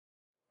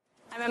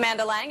I'm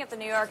Amanda Lang at the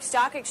New York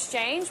Stock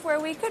Exchange,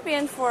 where we could be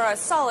in for a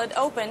solid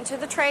open to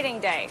the trading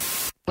day.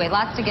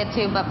 Lots to get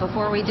to, but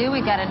before we do,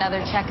 we've got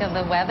another check of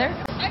the weather.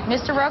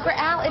 Mr. Roker,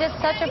 Al, it is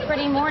such a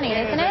pretty morning,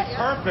 isn't it?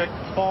 Perfect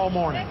fall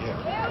morning,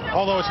 yeah.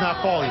 Although it's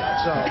not fall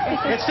yet, so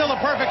it's still a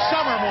perfect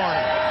summer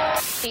morning.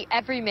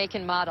 Every make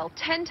and model,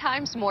 10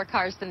 times more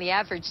cars than the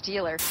average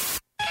dealer.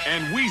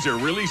 And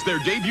Weezer released their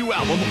debut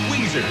album,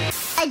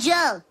 Weezer. Hey,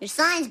 Joe, your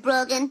sign's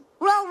broken.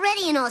 We're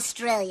already in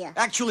Australia.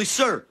 Actually,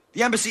 sir,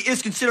 the embassy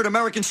is considered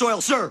American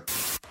soil, sir.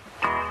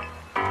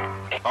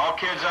 All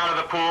kids out of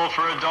the pool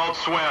for Adult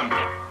Swim.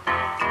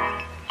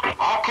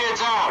 All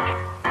kids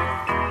out.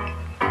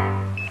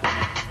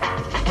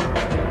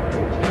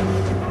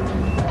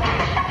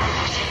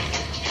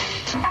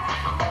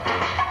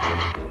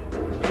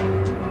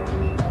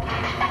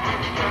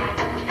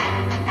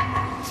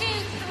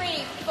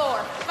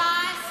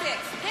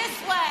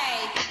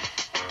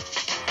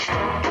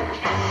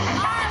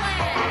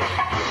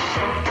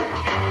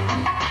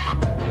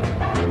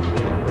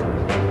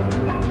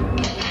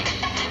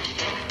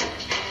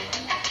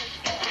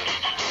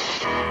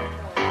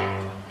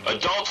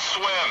 Adult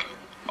Swim.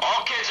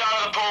 All kids out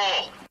of the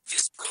pool.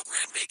 This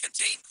program may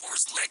contain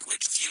coarse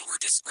language. Viewer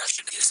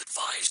discretion is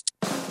advised.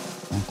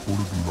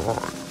 Recorded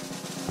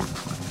live on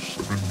Treaty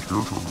 7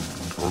 territory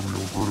in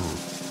Calgary, Alberta.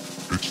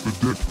 It's The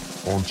Dip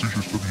on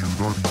CJSW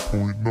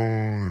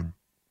 90.9.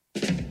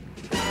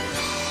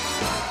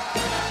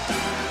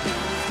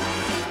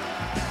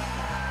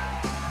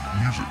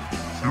 Music,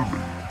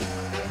 curated,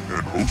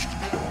 and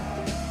hosted by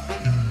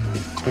E.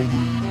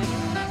 Cullen.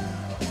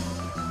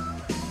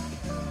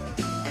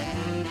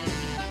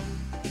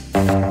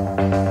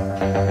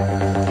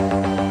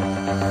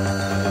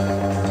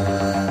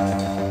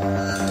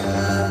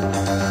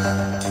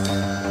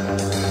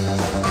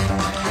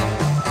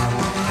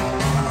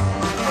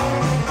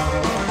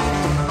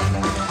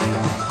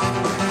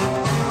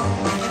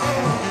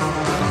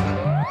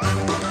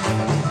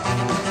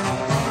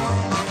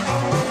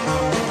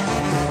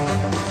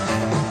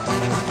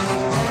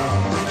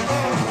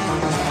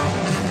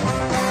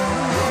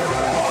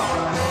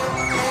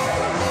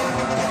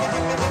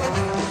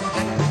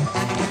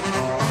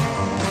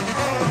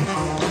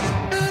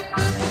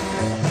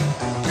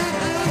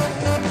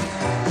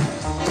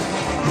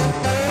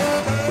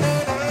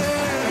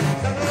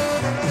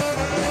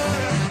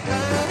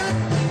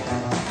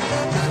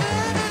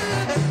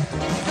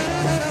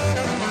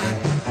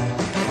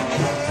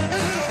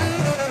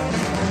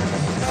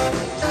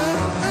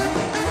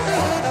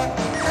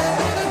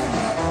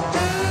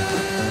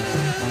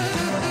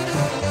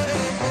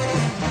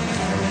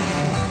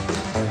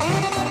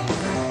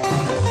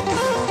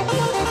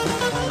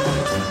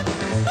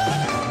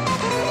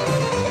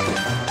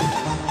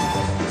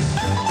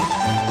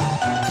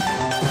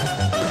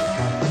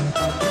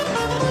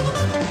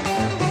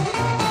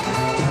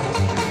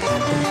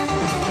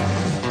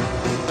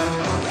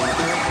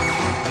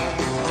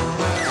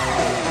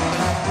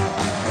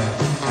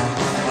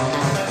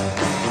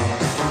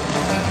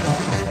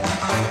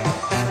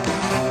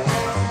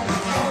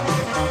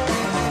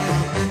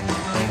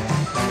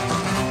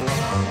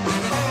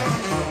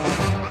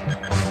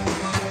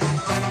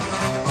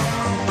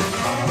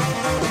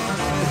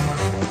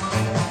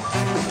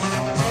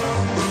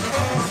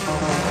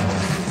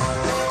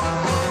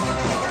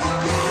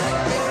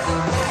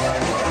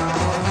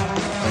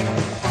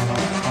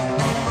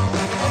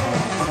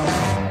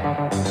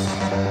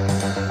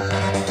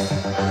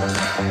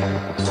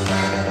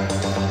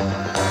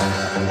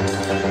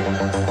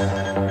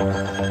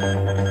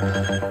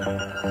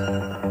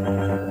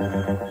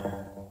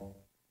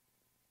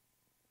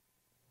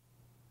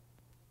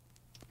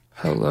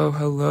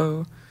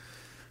 Hello,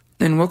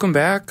 and welcome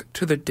back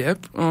to The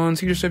Dip on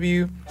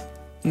CJSW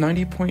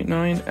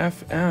 90.9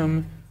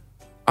 FM.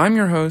 I'm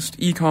your host,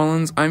 E.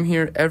 Collins. I'm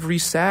here every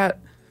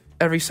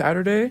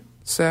Saturday,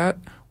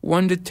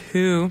 1 to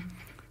 2,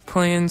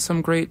 playing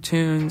some great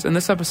tunes. And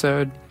this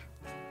episode,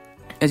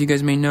 as you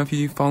guys may know if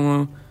you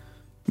follow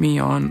me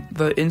on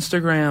the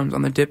Instagrams,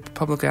 on the Dip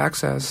Public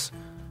Access,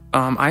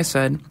 I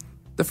said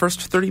the first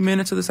 30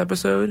 minutes of this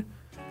episode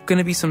going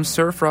to be some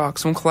surf rock,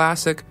 some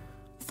classic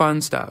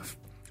fun stuff.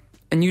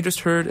 And you just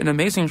heard an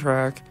amazing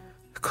track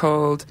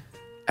called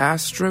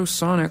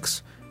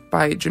Astrosonics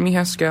by Jimmy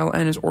Haskell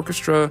and his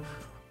orchestra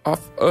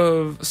off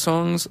of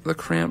songs The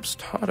Cramps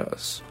taught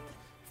us.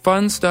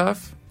 Fun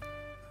stuff.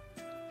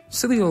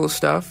 Silly little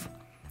stuff.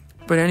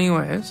 But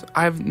anyways,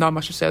 I have not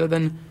much to say other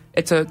than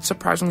it's a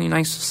surprisingly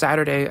nice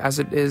Saturday, as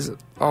it is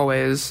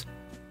always.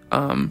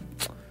 For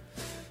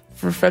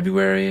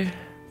February,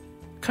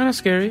 kind of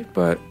scary,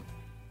 but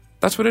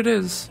that's what it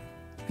is.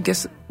 I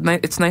guess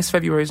it's nice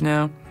February's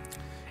now.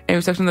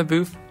 Anyway, text in the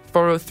booth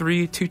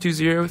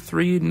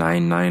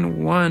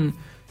 403-220-3991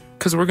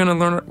 because we're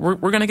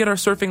gonna get our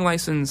surfing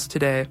license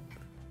today.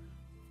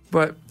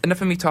 But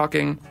enough of me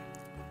talking.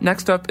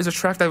 Next up is a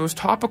track that was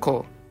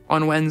topical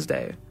on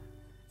Wednesday.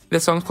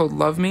 This song's called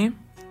 "Love Me"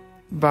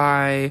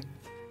 by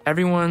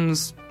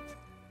everyone's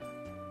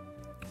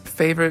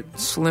favorite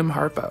Slim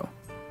Harpo,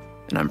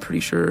 and I'm pretty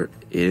sure it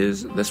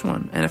is this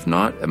one. And if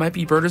not, it might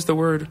be bird is the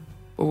word,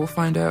 but we'll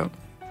find out.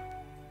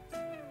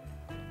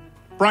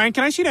 Brian,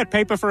 can I see that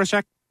paper for a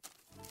sec?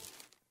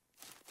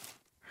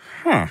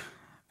 Huh.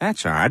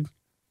 That's odd.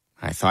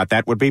 I thought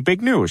that would be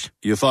big news.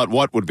 You thought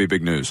what would be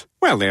big news?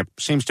 Well, there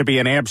seems to be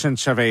an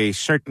absence of a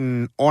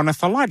certain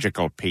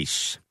ornithological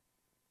piece.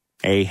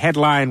 A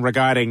headline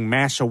regarding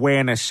mass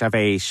awareness of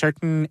a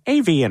certain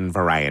avian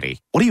variety.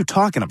 What are you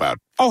talking about?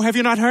 Oh, have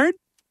you not heard?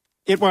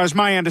 It was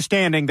my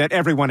understanding that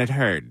everyone had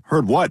heard.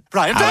 Heard what?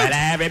 Brian, well,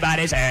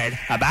 everybody's heard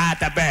about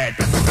the bird.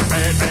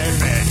 Bird, bird,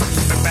 bird.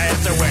 The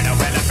bird's a winner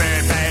when a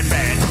bird, bird,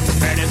 bird.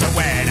 Bird is a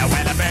winner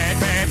when a bird,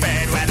 bird,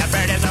 bird. When a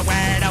bird is a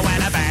winner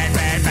when a bird,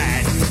 bird,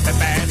 bird. The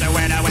bird's a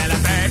winner when a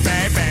bird,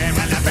 bird, bird.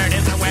 When a bird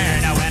is a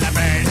winner when a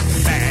bird,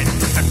 bird.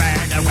 The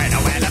bird's a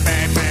winner when a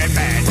bird, bird,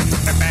 bird.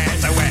 The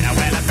bird's a winner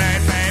when a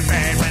bird, bird,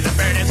 bird. When the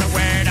bird is a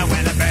winner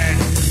when a bird,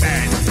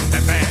 bird.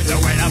 The bird's a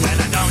winner when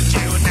a don't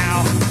you know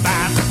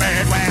about the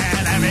bird?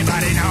 Well,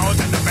 everybody knows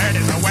that the bird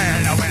is a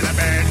winner when a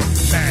bird,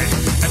 bird.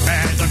 The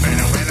bird's a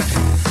winner when a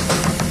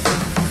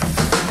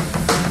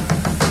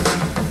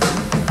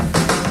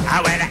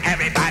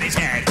everybody's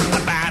heard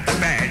about the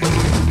bird.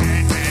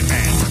 Bird, bird,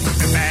 bird.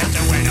 The bird's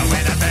a winner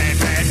when a bird,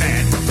 bird,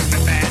 bird. The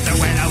bird's a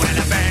winner when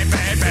a bird,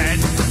 bird,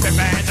 bird. The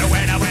bird's a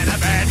winner when a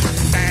bird,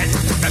 bird.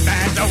 The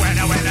bird's a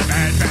winner when a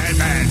bird, bird,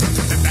 bird.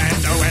 The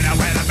bird's a winner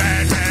when a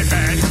bird, bird,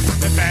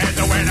 bird. The bird's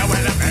a winner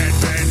when a bird,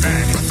 bird,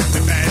 bird.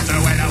 The bird's a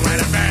winner when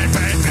a bird,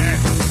 bird, bird.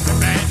 The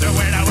bird's a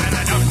winner when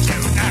a don't you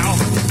know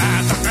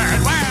about the bird?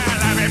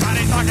 Well,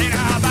 everybody's talking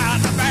about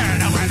the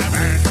bird, when a bird,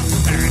 bird.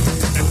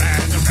 The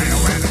bird's a winner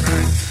when a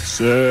bird.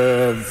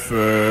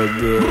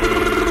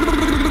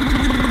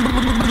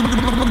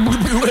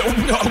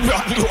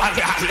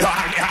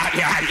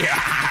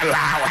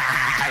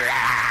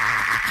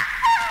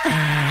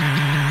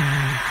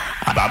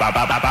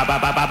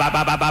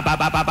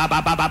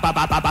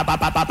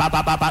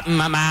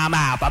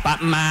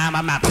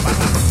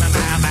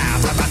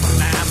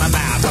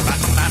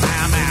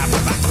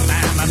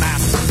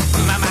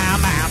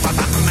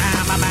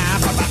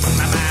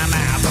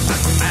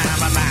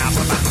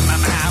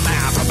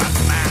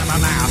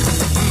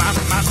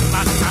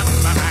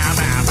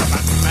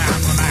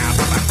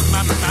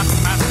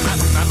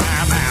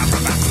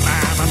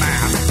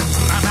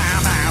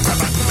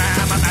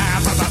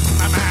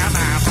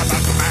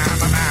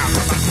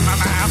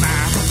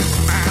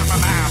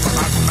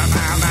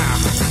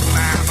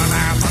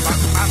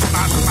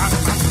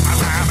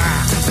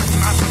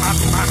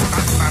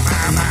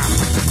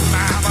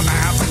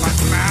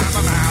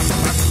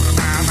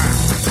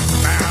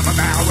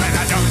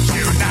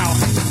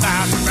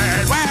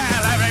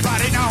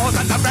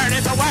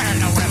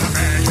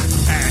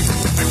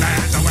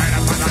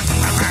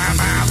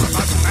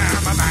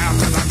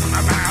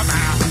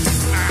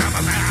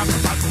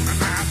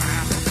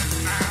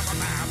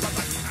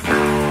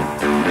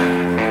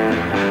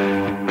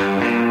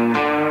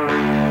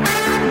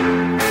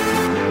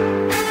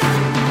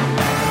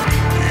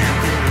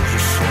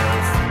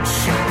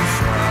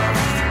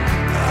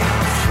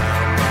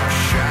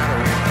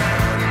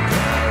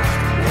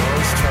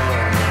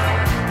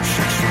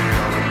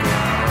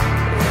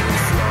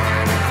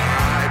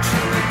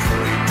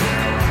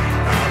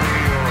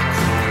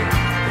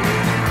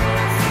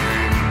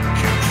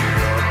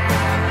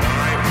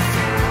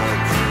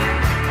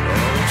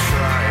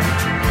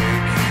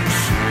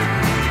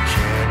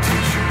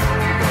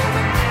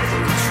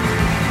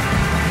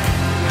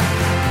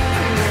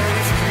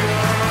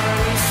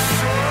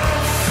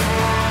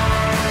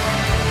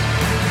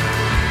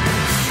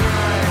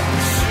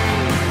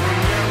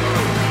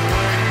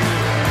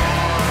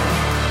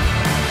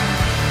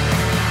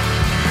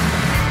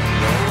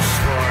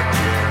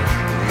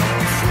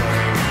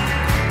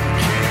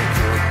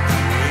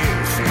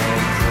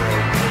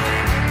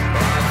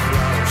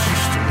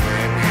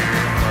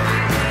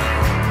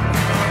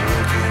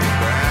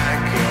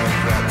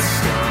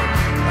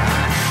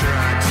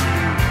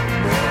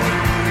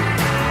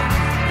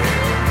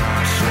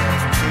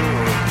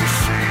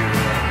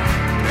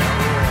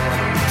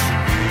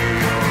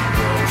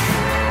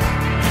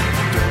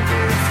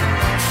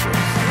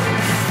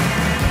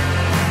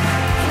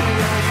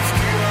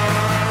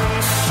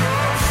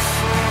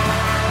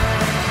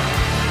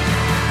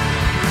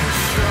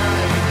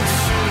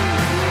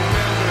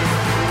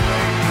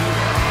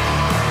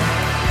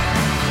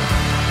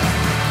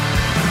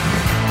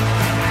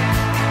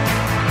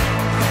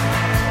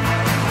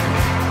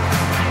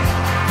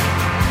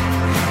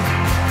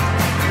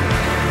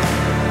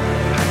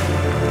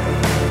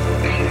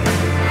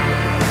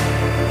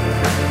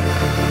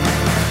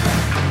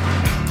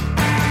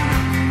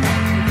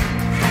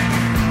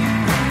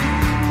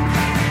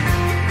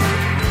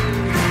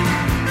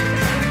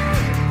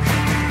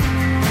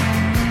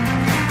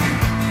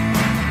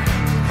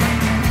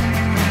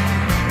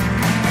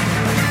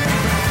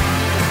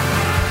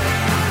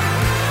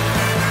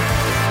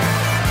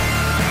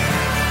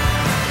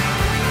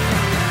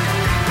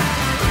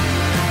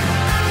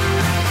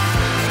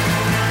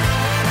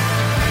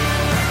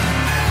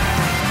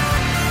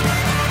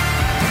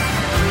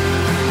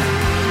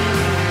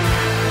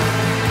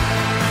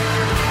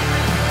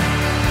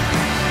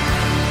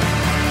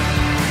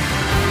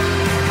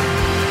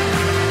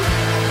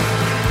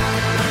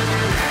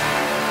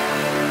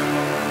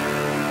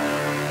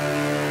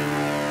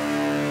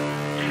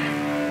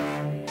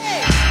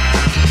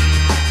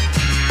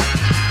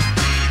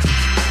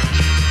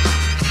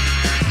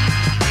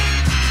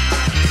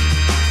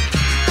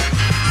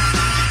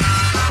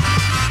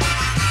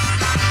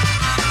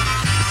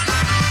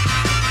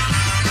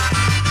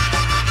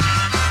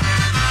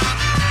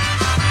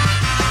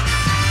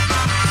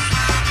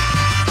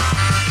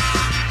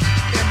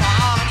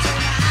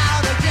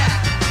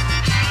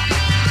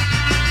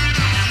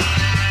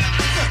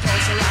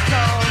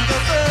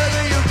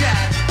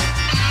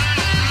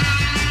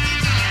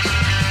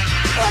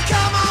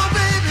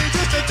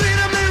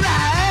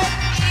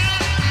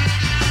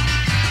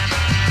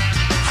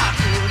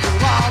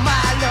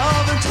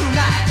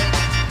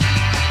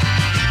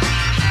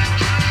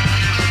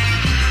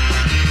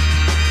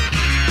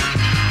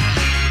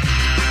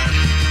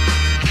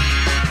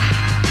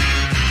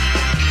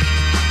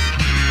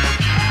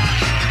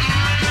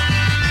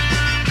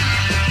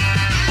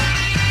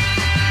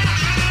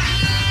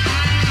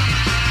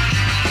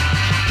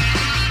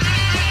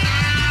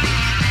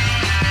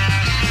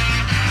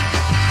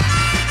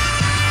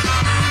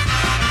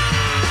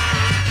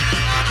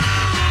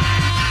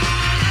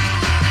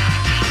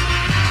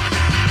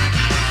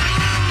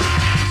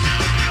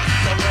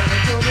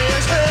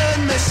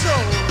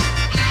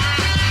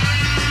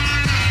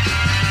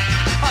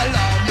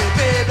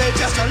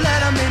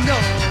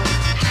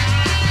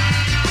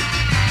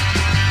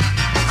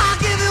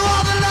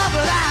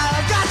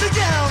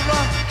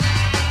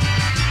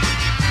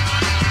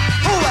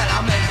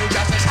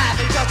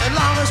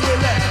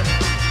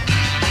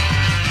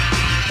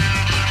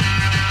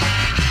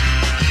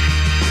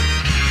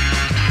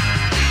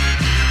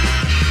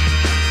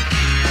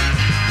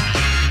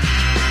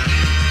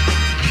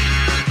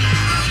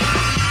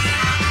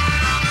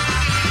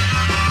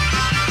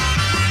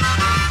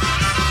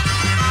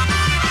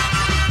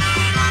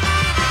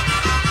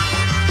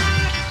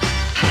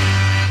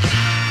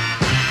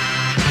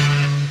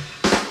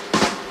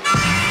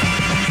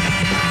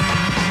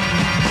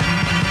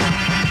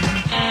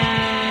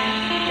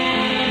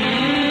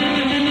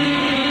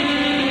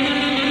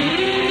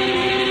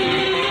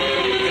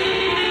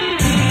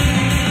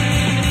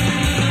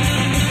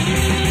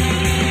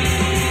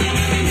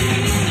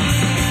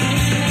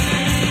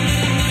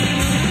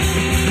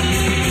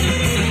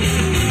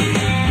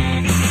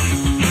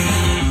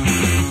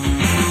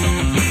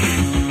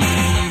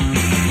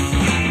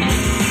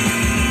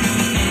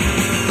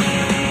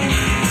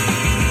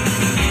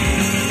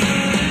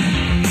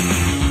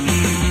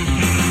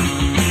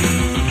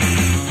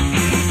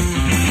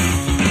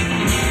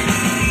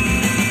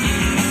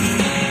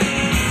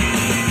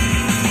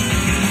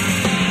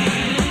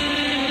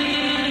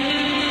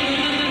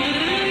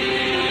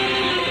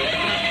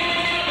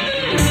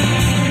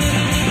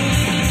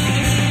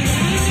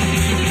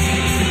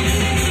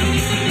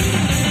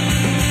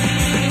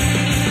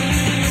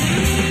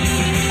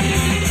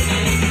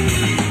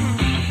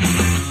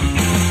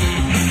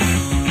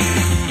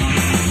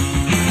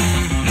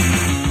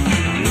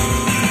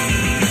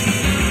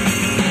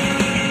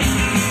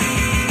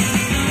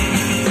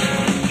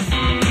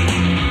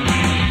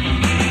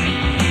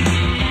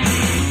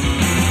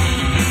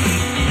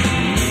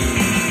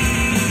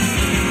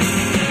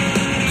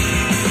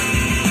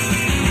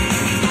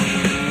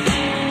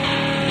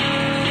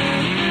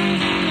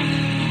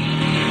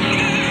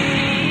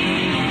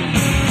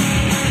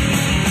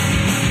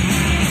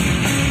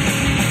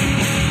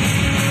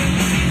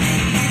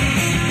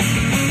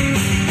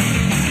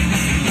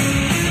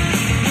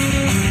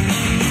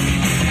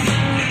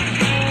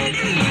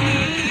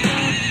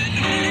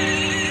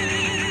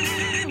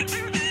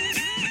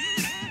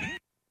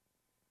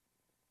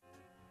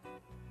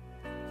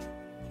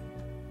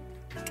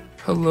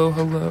 Hello,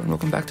 and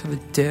welcome back to the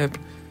Dip.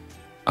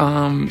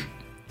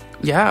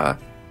 Yeah,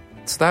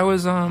 so that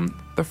was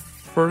the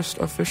first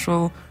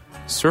official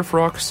surf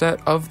rock set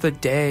of the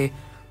day.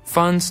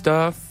 Fun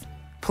stuff.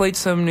 Played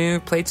some new,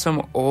 played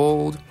some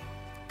old,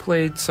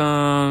 played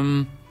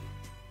some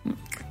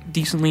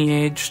decently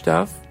aged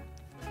stuff.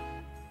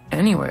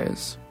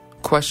 Anyways,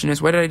 question is,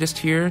 what did I just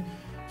hear?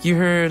 You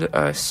heard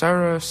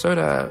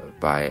Sarasota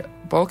by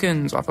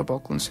Balkans off of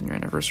Balkans Senior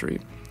Anniversary.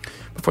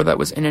 Before that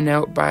was In and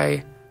Out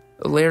by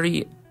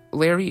Larry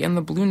and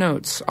the Blue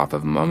Notes off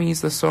of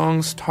Mummies the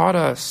Songs Taught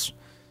Us.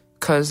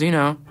 Because, you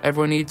know,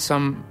 everyone needs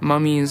some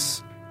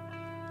mummies,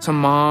 some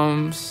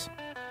moms,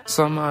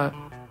 some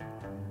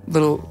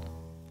little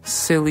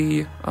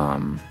silly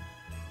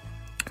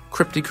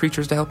cryptid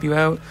creatures to help you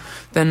out.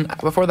 Then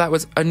before that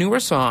was a newer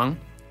song,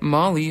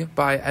 Molly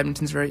by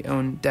Edmonton's very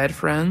own Dead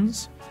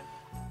Friends.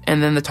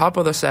 And then the top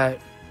of the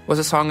set was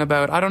a song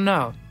about, I don't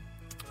know,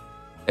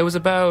 it was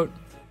about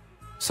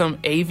some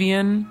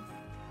avian.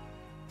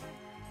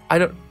 I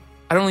don't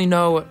really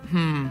know.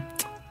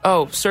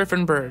 Oh,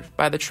 Surfin' Bird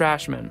by the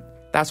Trashmen.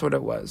 That's what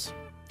it was.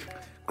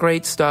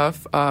 Great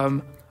stuff.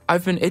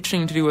 I've been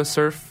itching to do a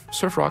surf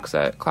rock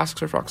set, classic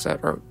surf rock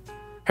set, or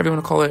however you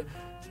want to call it,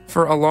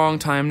 for a long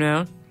time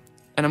now.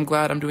 And I'm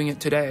glad I'm doing it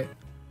today.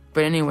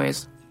 But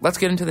anyways, let's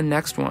get into the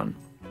next one.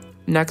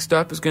 Next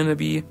up is going to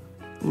be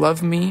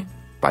Love Me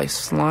by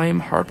Slime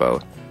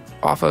Harpo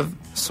off of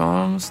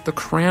songs The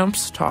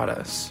Cramps Taught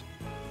Us.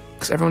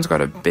 Because everyone's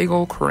got a big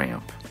old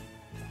cramp.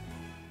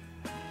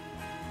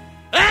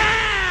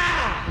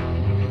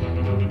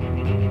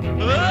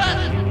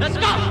 Let's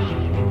go!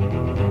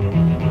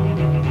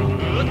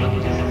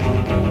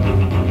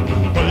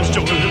 Where's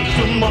your lips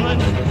and mine?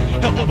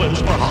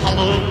 Where's my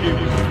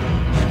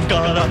holiday?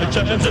 Got a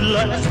chance at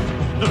last.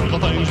 Do the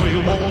things we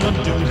wanna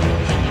do.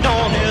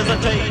 Don't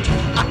hesitate,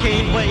 I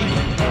can't wait.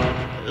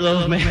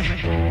 Love me.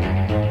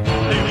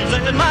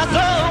 Set my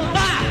soul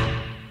fire.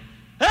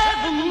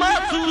 Every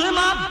muscle in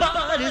my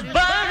body's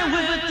burning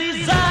with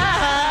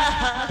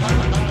desire.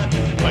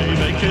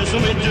 Baby, kiss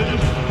me too.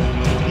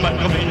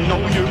 Make me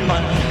know you're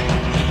mine.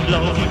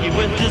 Love me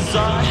with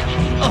desire.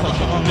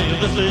 Oh, me,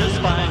 this is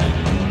fine.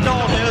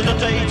 Don't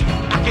hesitate,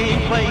 I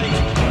can't wait.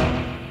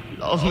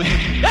 Love me.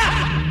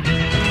 Ah!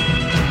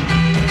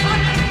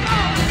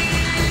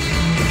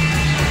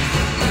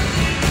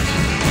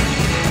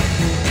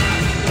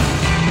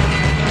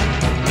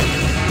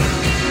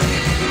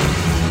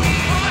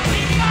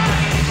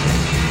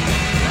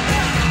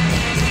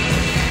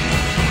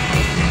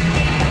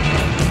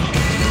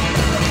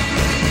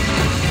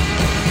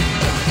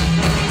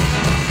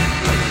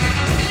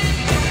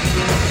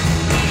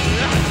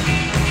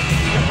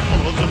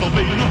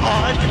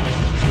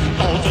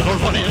 Thoughts that are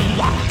running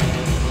wild.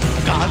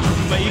 Got to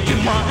make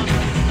it mine.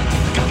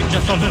 Got it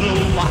just a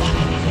little while.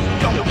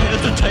 Don't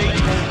hesitate,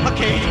 I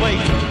can't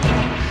wait.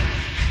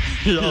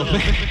 Love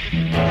me.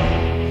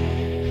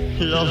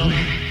 Love me.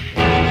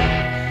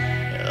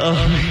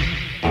 Love me.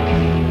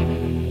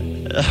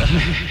 Love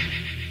me.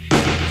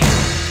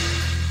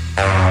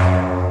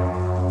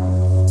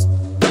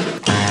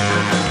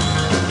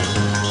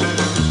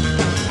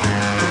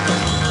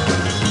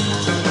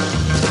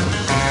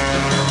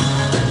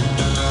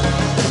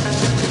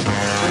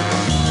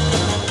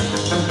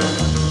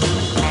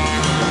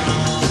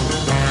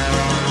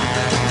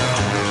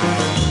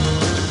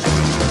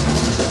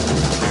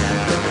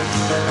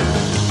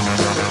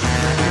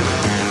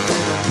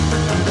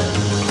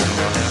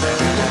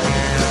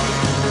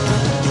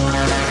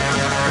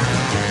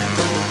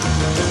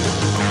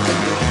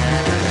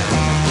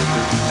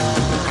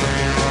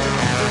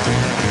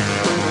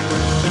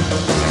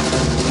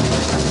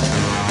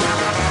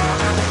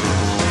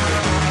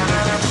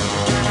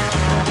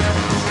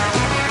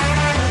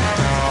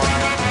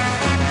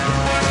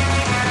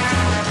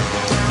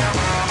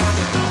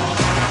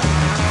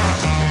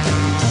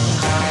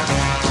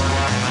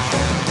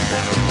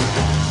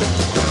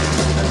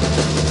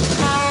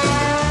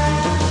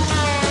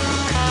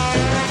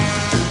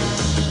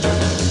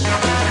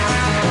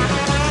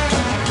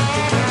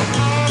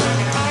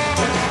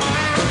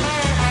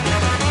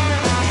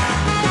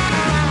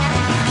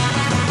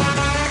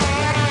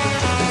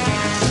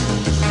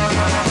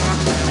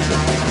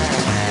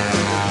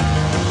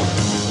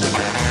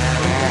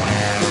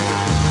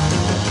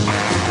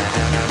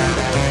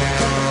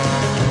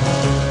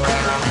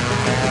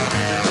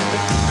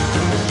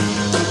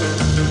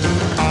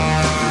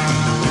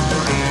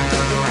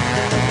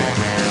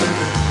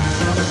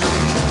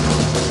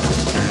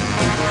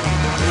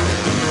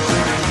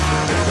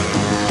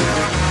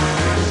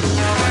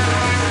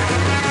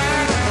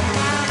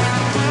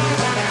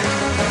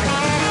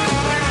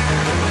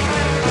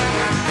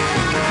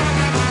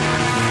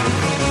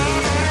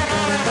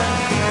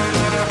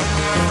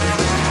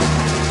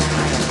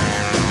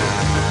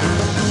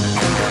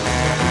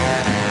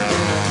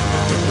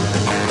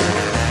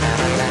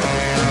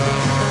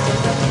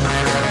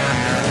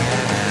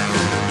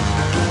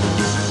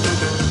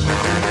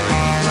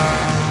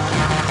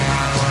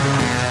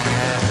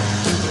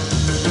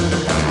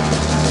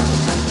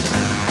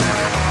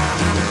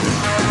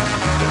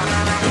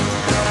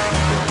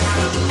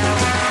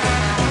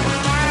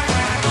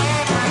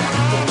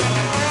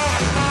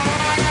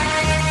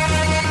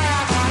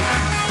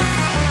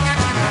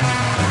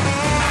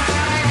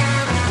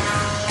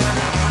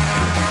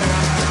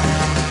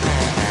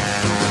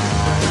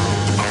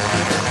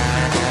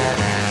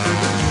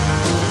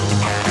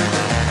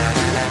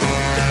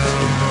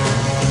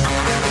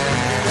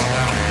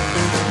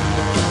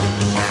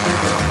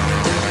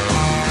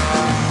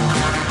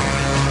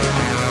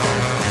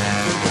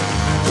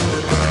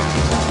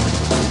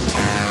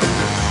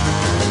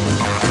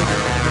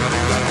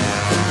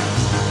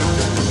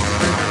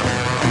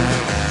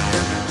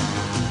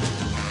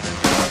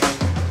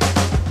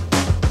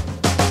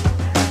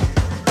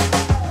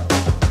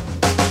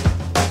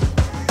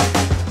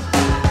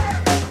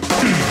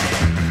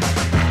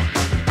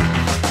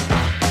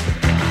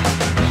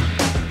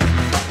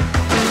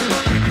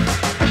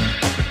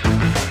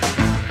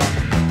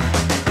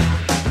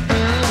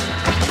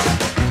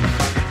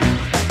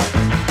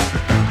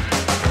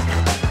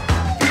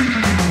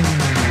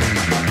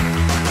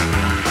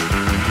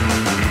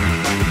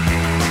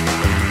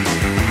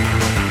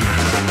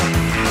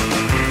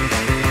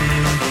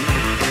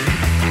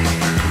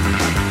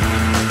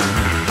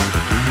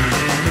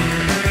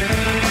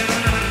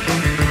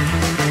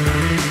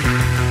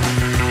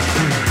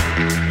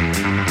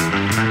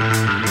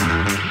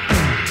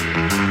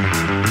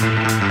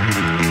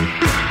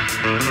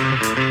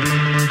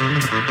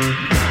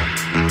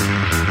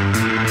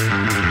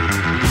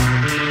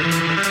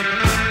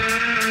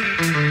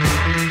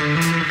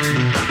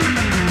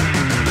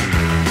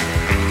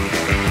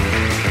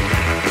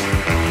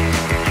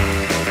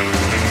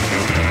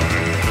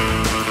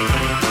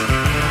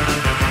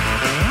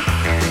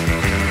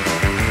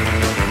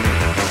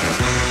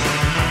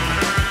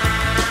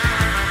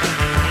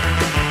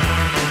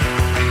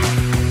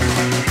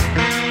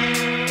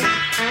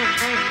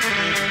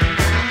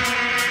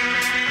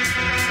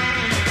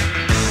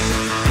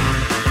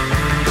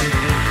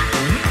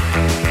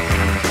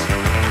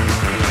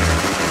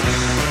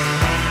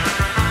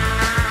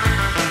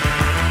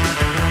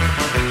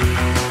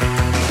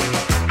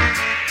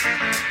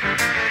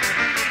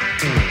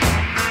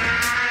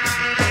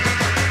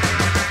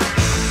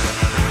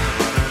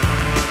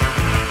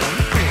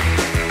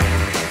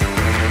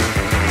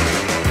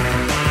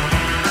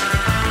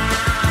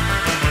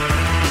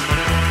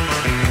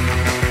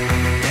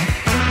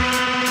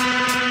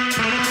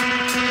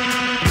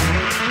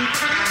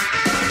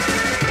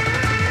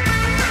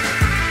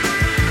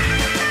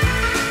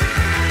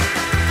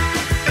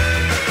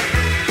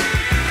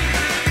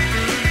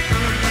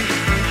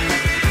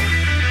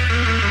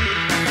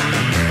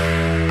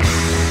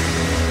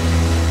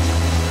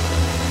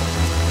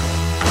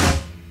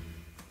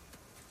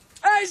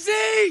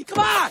 Hey,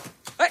 come on!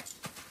 Hey.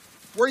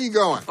 Where are you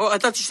going? Oh, I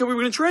thought you said we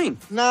were going to train.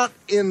 Not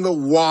in the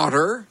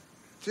water.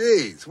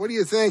 Jeez, what are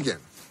you thinking?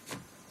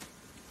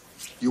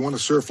 You want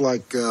to surf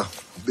like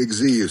Big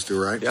Z used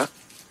to, right? Yeah.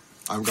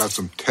 I've got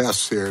some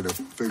tests here to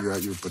figure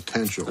out your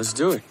potential. Let's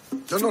do it.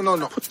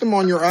 No. Put them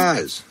on your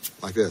eyes.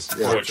 Like this.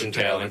 Yeah. Fortune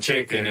telling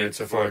chicken, it's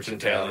a fortune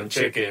telling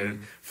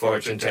chicken.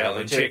 Fortune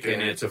telling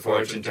chicken, it's a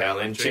fortune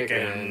telling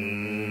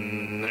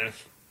chicken.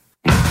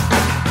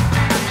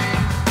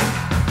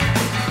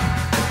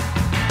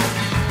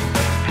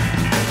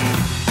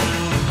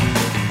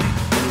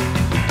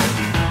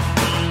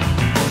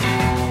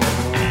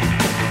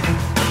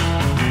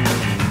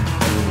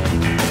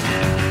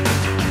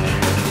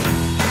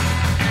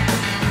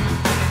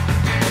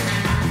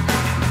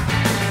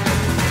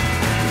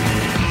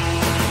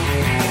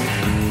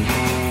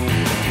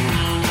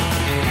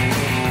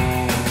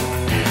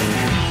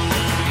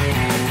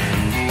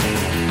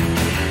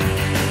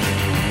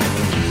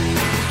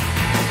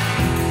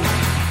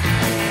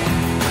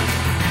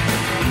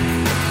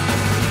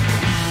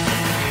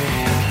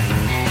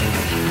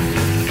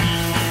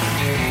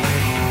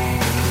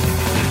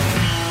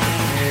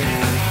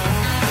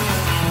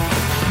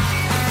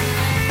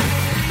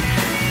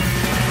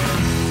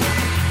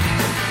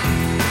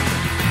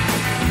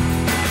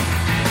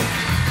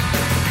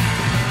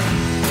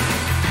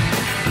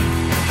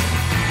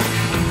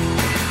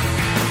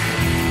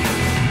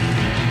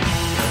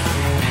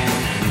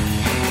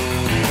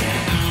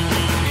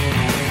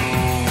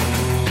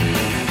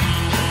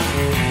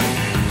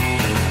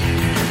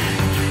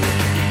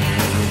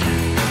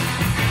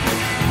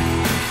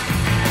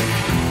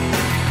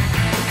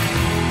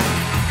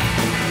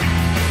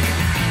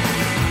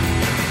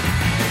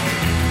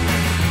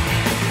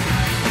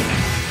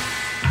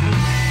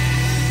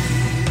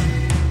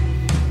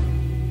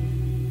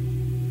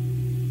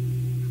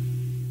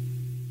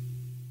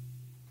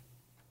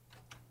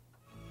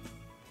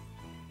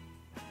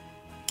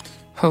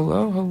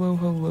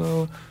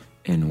 Hello,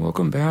 and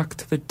welcome back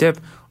to The Dip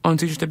on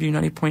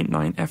CJSW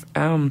 90.9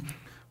 FM.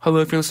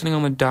 Hello if you're listening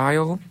on the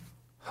dial.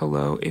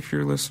 Hello if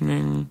you're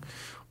listening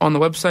on the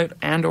website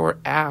and or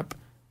app.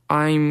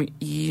 I'm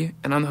E,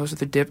 and I'm the host of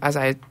The Dip, as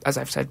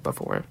I've said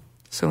before.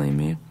 Silly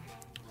me.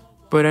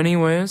 But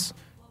anyways,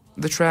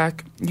 the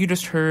track you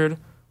just heard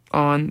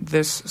on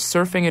this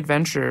surfing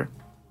adventure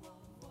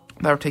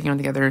that we're taking on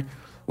together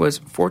was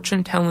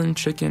Fortune Tellin'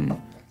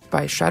 Chicken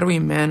by Shadowy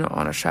Men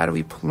on a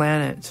Shadowy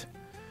Planet.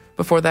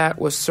 Before that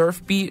was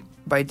Surf Beat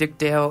by Dick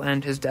Dale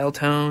and his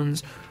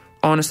Deltones.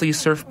 Honestly,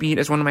 Surf Beat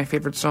is one of my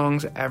favorite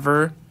songs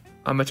ever.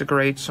 It's a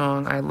great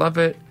song. I love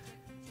it.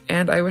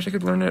 And I wish I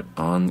could learn it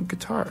on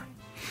guitar.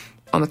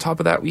 On the top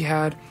of that, we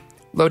had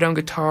Lowdown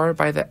Guitar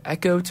by the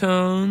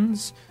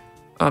Echotones.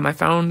 I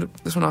found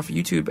this one off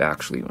YouTube,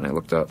 actually, when I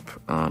looked up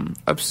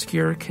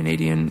obscure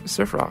Canadian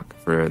surf rock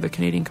for the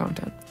Canadian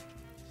content.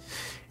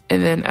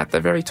 And then at the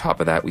very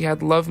top of that, we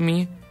had Love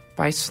Me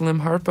by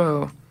Slim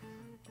Harpo.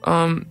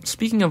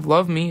 Speaking of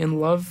Love Me, and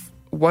Love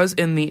was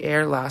in the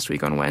air last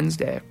week on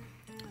Wednesday.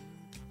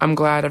 I'm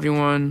glad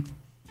everyone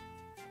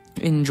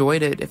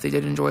enjoyed it, if they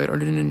did enjoy it or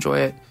didn't enjoy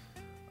it.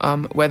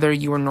 Whether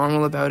you were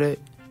normal about it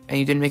and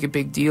you didn't make a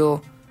big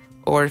deal,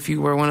 or if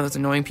you were one of those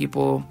annoying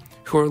people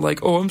who are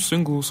like, oh, I'm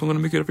single, so I'm going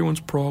to make it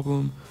everyone's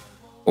problem.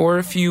 Or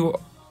if you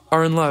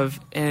are in love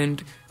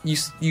and you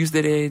use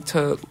the day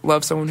to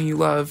love someone who you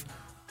love,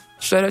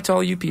 shout out to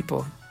all you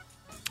people.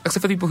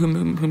 Except for the people who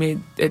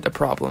made it a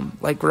problem.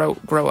 Like, grow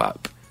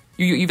up.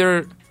 You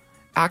either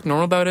act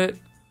normal about it,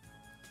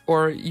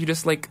 or you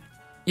just,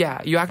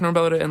 you act normal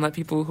about it and let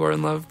people who are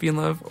in love be in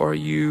love, or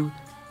you,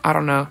 I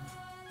don't know.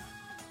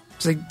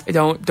 Just,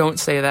 don't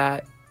say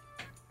that.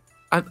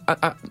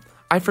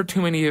 I've heard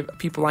too many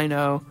people I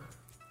know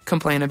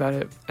complain about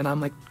it, and I'm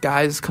like,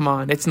 guys, come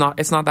on. It's not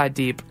that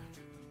deep.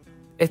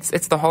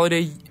 It's the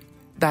holiday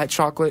that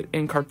chocolate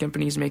and card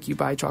companies make you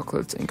buy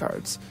chocolates and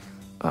cards.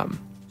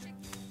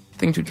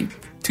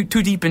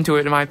 Too deep into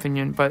it, in my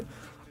opinion, but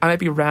I might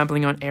be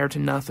rambling on air to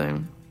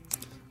nothing.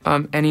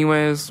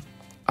 Anyways,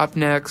 up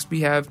next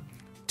we have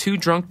Too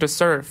Drunk to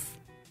Surf.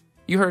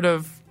 You heard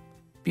of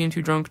being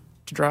too drunk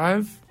to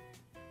drive?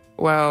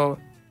 Well,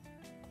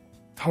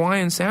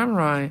 Hawaiian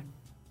Samurai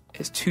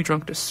is too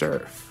drunk to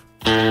surf.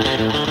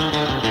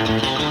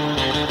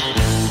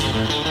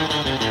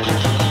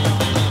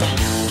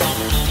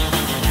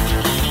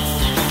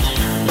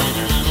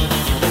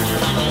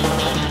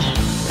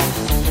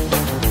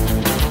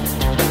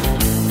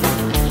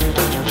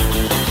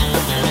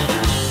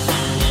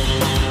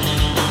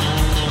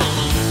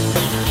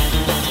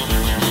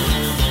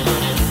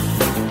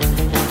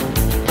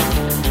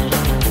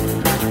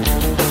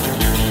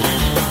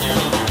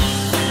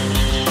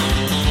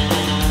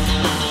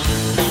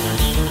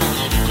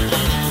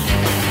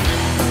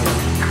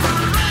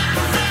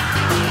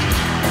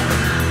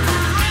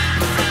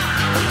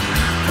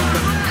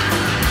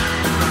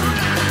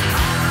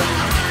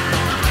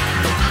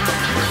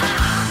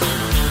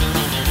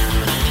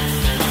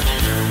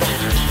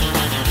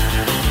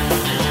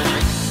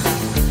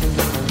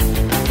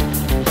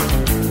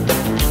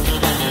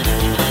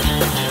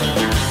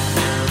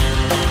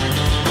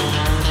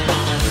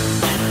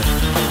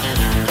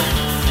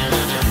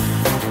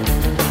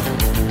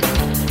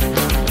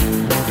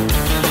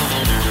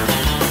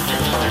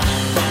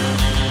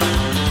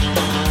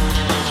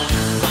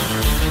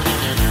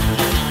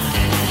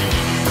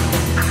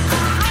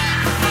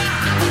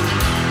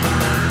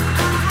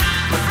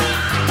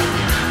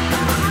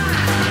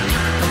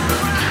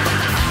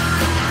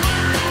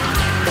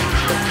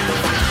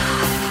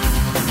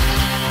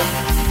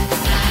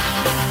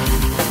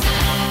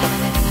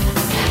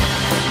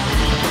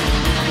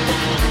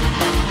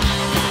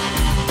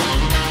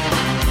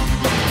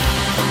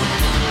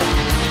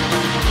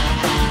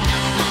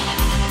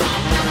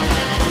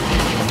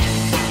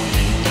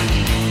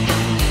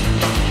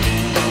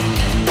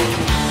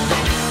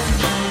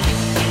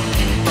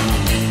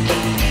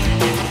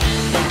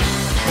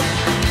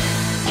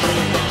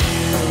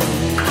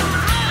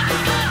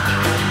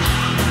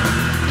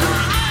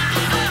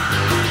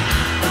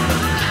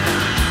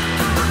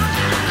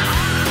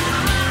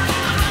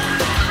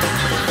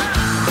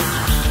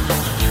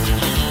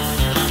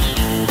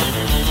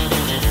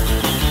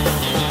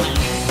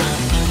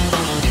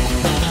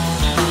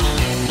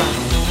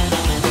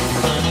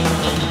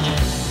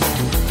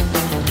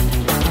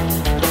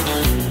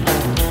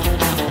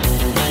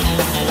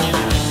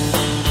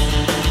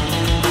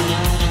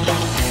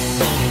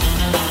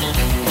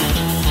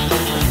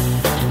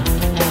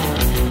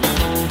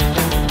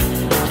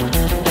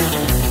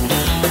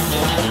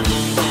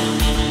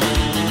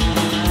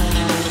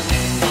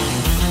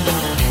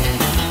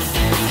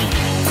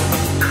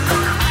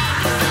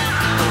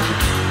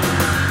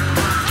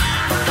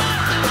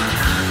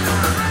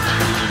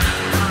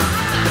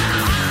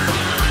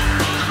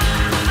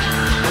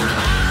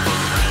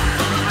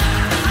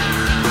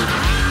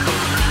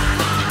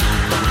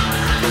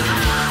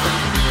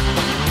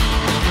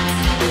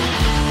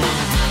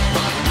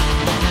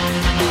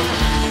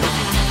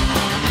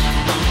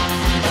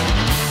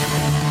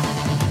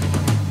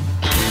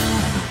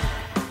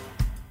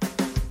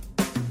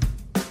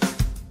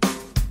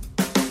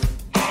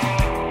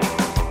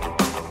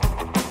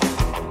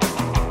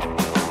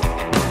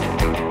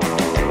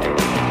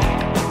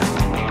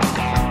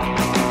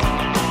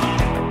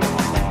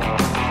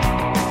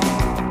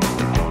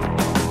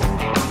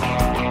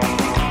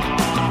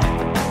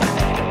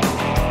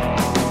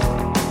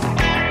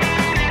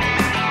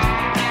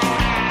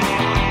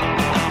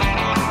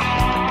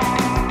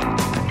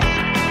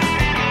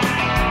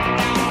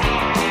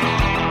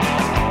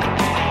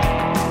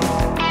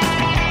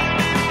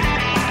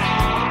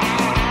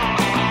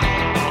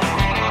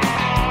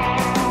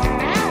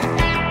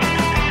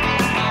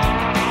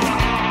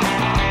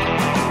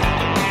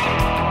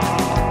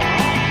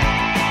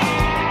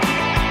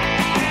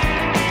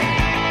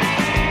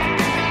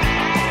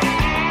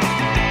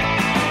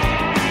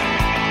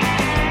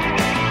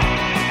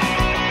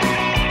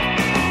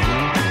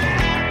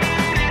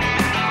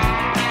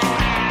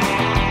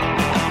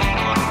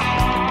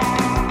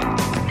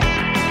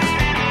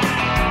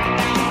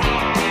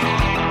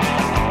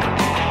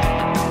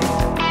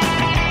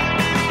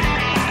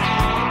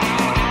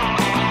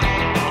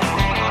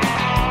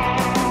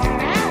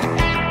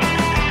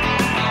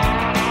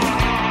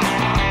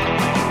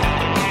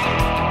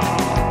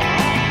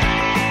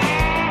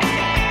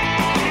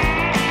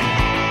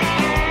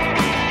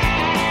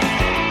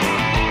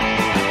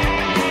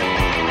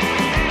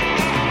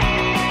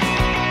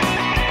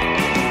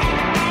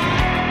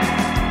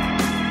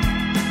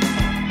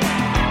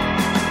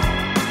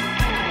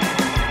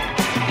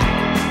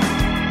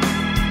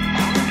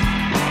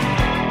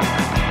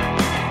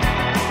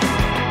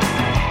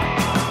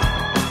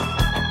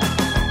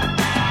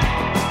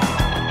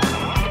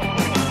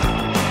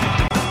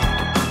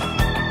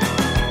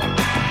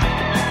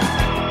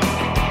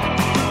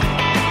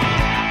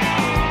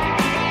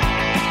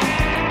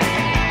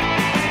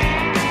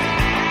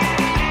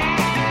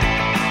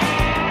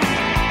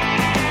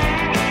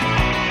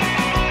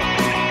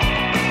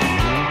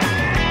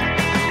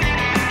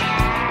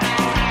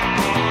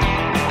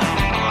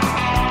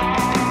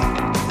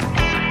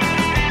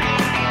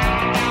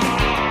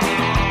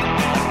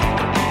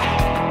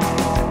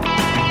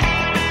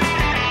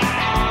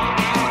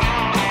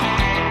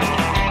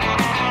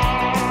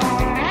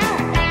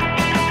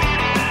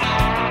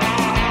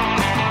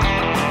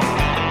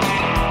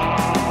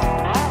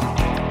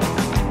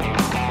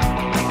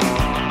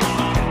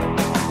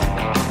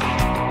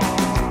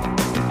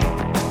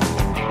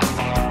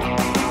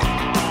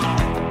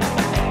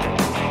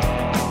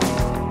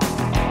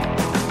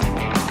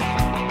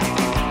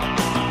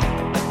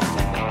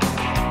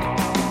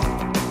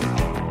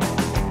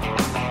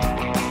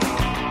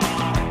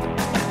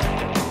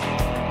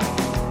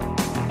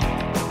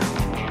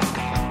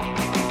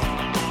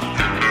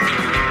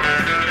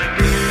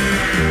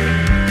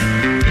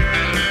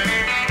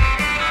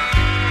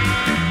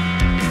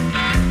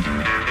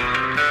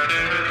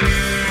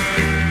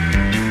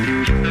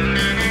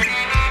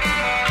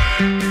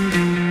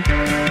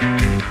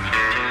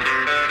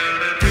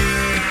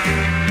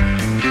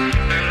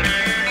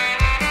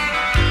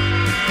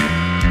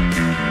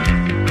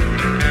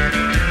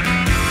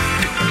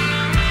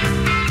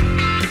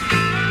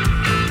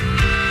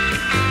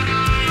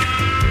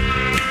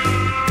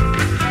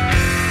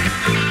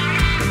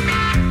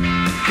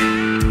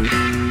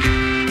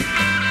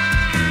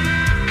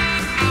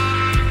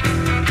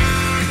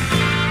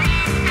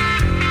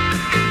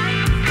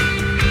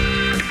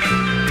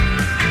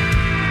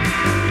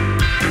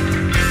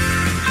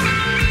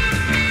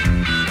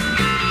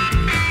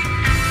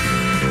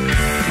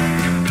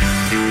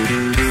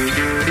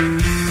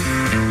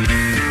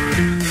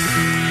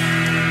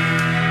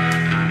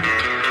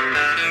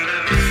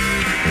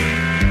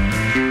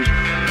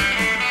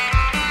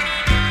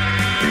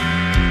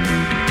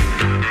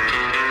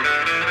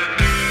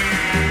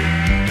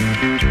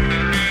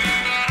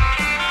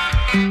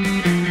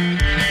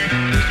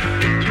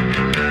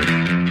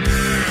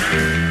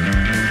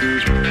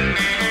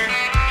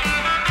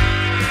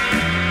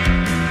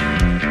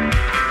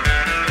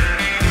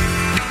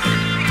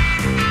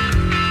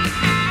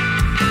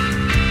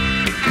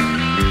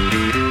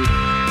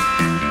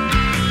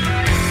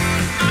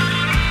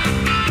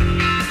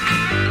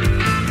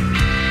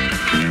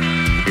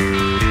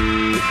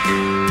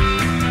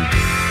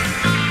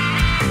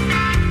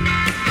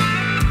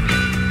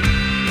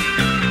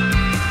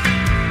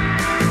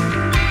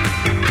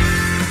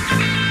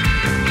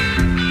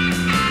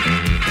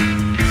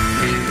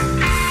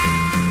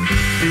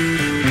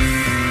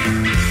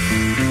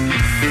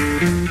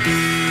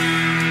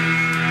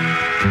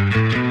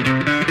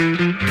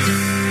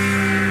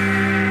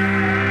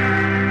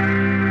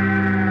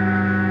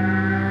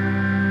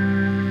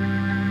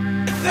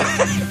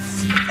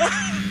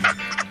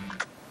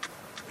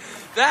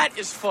 That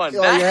is fun.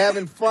 Oh, you're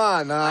having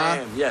fun, huh? I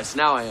am. Yes,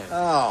 now I am.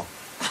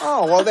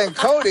 Oh, well then,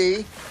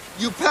 Cody,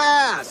 you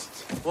passed.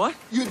 What?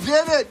 You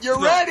did it. You're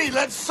ready.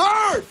 Let's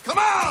surf. Come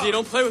on. Z,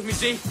 don't play with me,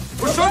 Z.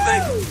 We're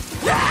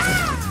surfing.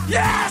 Yeah!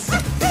 Yes!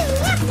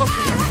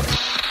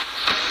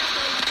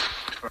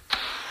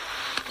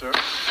 Sir?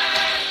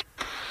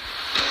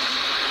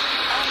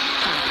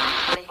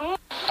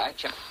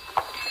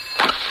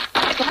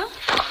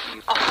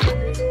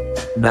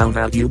 Now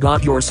that you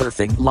got your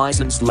surfing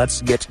license,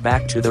 let's get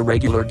back to the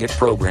regular DIP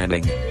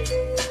programming.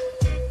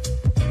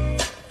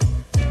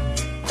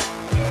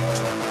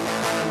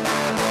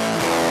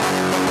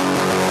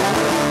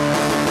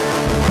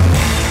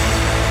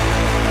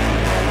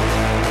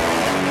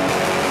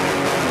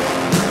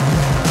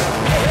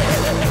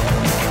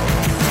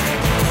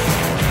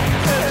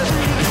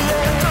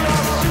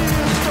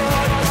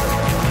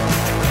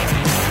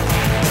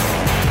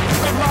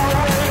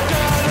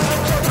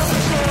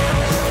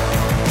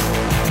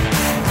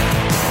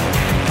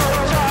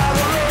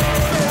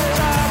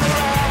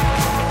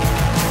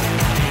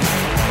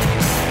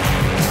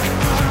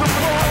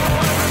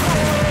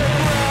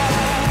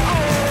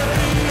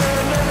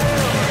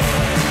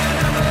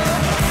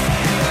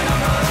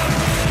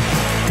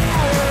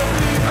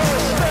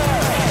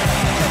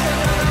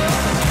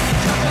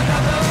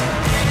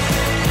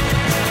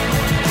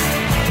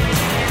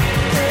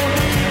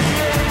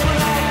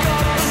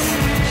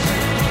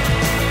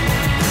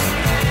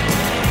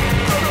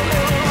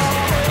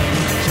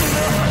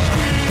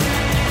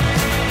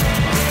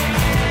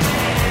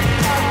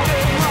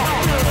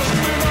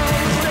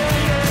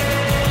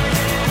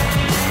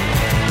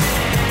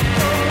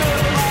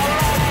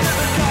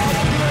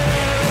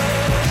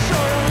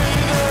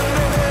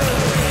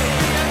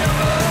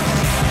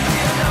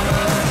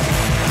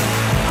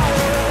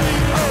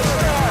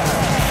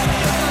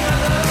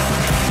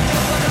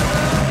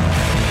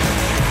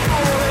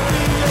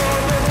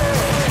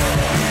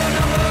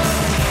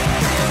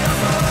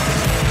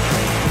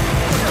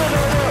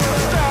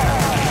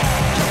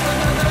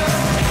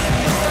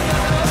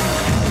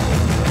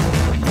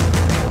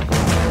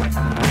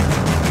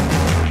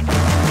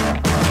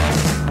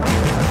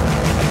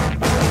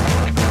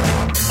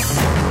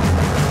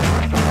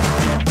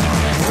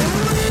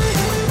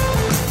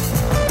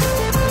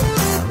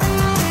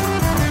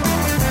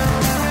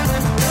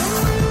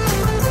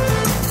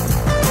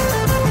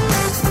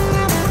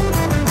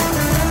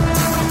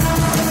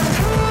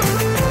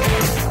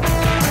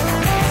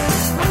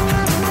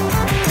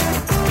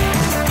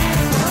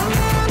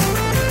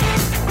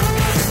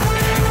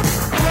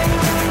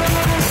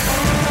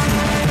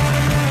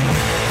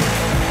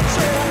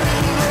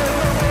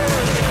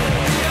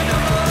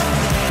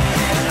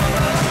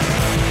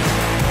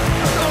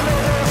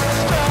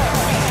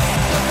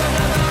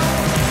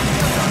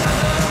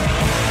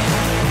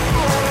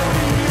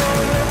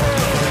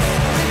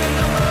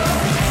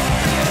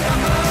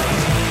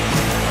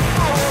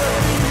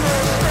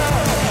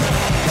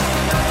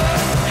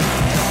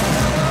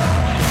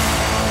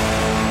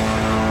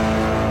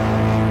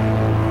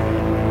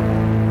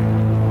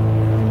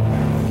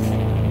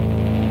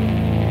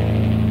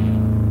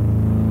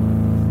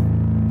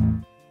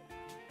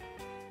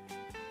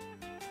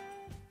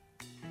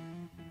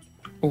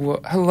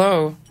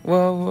 Hello.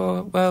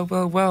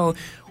 Well.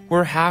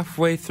 We're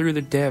halfway through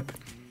the dip.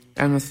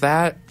 And with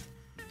that,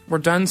 we're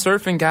done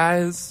surfing,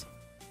 guys.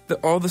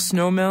 All the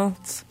snow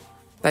melts,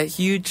 that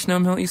huge snow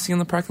melt you see in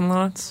the parking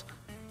lots,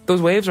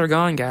 those waves are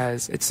gone,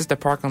 guys. It's just a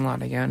parking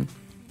lot again.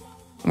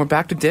 And we're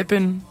back to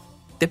dipping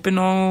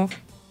all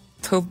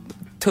till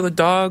the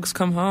dogs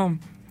come home.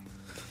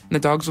 And the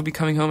dogs will be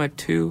coming home at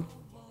 2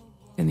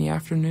 in the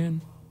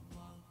afternoon.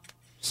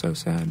 So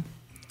sad.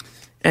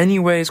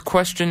 Anyways,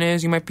 question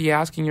is, you might be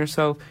asking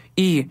yourself,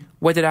 E,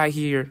 what did I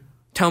hear?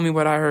 Tell me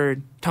what I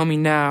heard. Tell me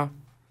now.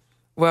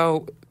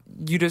 Well,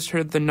 you just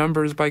heard The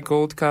Numbers by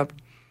Gold Cup.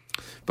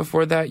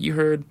 Before that, you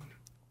heard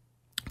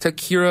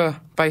Takira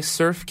by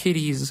Surf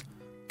Kitties.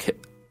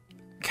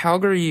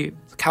 Calgary's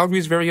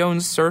very own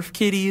Surf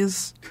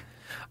Kitties.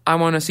 I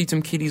want to see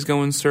some kitties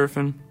going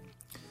surfing.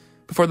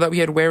 Before that, we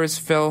had Where Is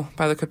Phil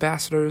by the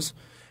Capacitors.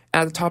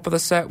 At the top of the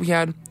set, we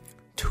had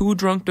Too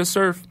Drunk to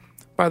Surf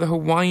by the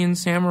Hawaiian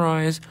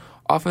Samurais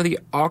off of the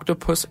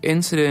Octopus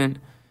Incident.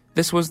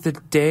 This was the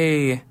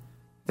day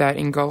that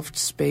engulfed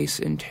space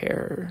in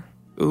terror.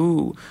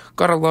 Ooh,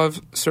 gotta love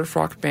surf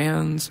rock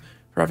bands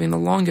for having the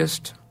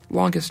longest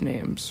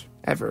names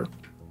ever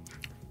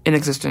in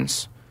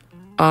existence.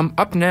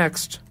 Up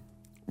next,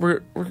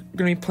 we're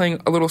gonna be playing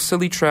a little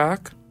silly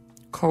track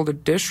called A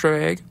Dish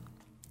Rag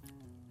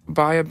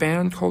by a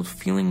band called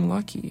Feeling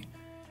Lucky.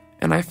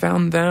 And I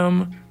found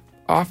them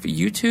off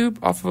YouTube,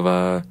 off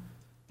of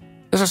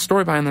there's a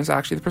story behind this,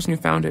 actually. The person who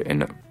found it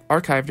and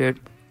archived it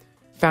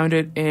found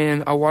it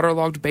in a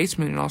waterlogged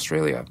basement in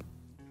Australia.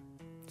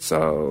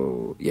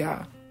 So,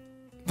 yeah.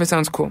 If it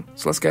sounds cool.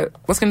 So let's get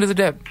into the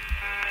dip. You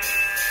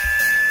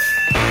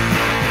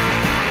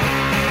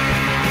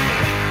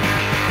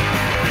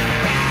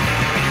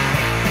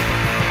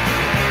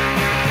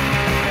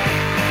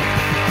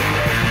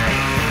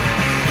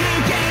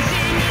can't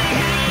see me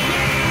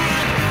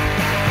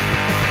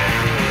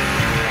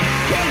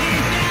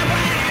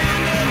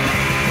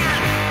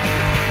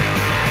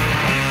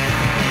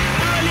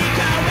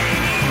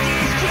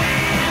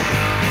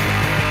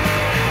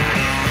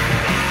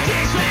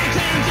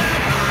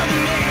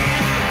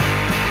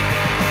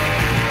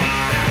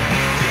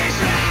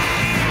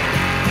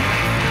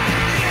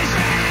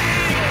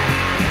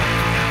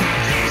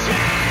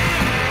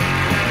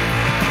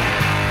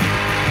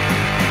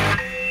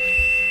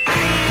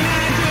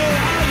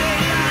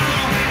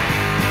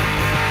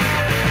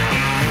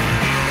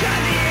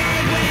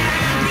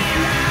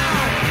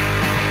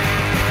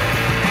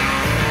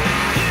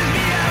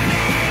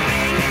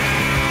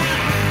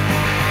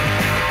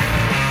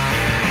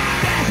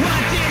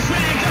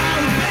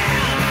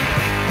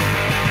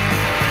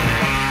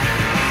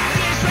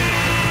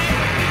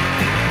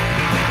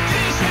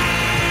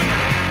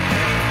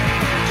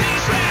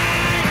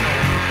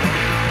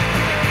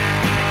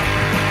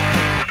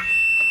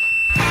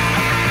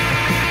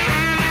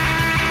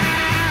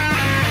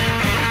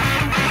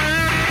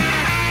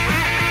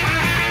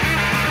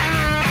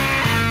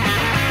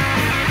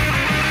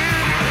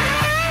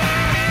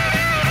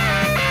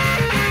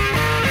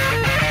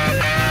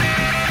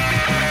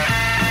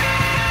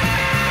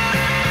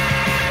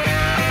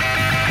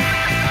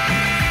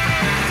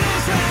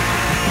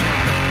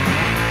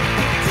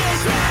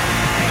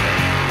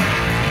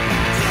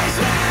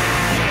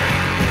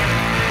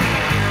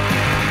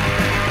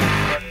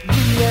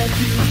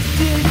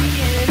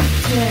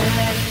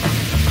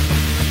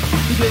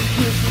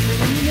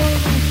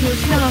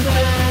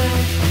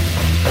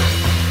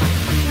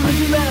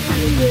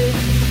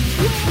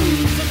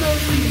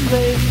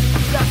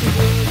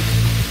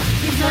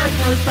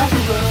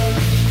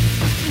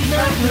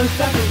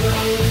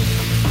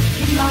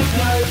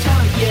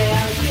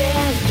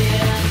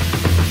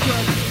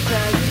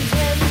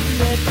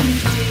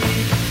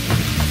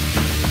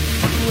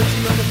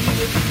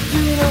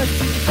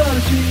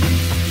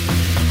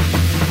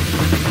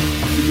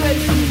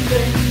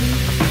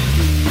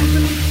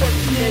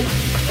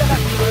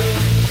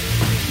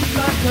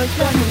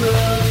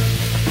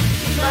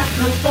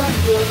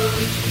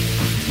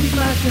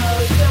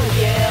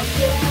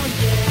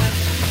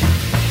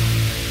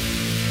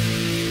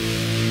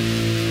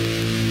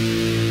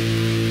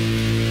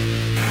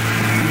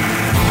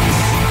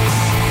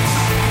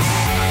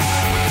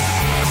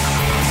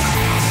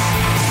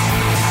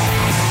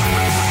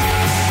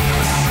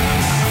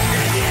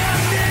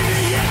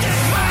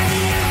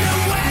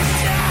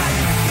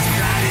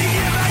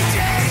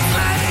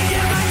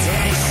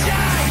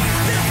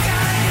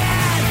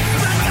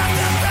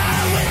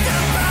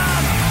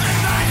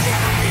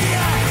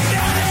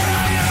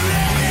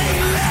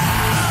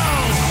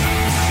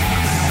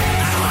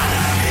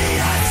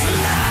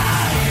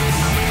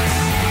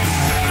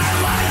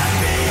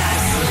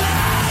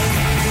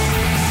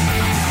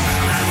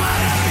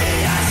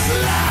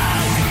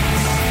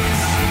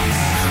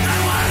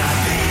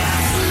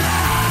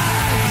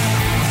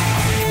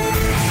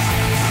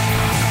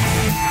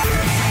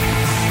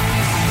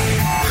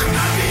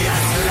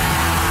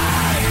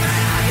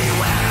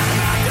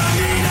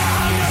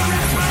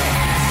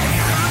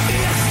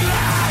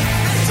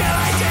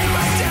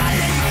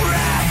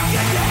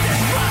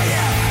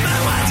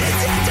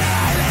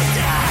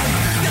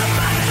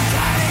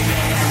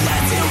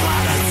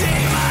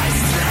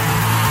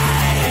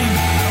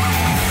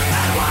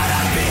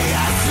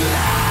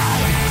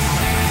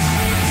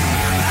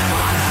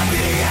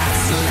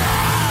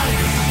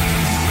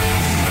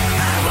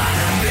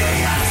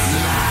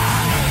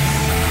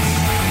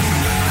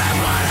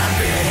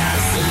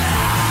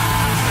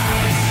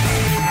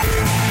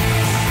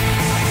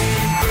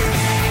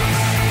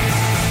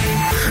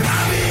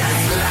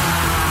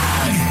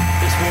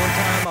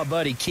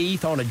buddy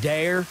Keith on a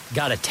dare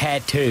got a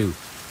tattoo.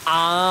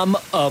 I'm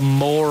a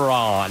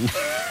moron.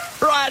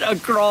 Right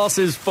across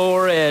his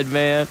forehead,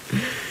 man.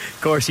 Of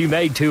course, he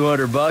made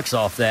 $200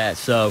 off that,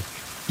 so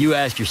you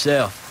ask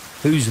yourself,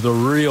 who's the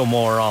real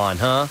moron,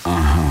 huh?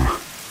 Uh-huh.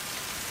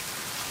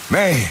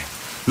 Man,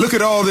 look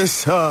at all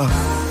this,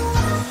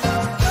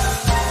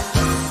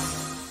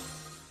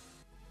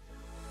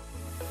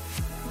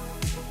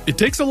 It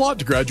takes a lot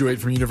to graduate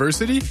from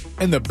university,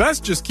 and the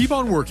best just keep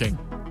on working.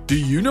 Do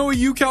you know a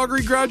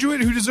UCalgary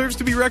graduate who deserves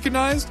to be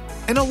recognized?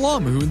 An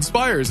alum who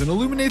inspires and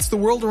illuminates the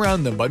world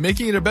around them by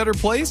making it a better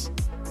place?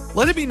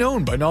 Let it be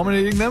known by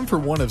nominating them for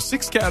one of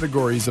 6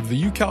 categories of the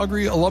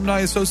UCalgary Alumni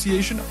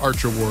Association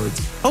Arch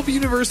Awards. Help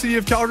University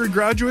of Calgary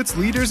graduates,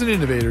 leaders, and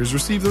innovators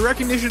receive the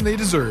recognition they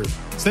deserve.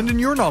 Send in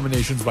your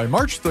nominations by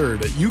March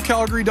 3rd at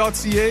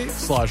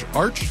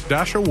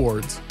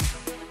ucalgary.ca/arch-awards.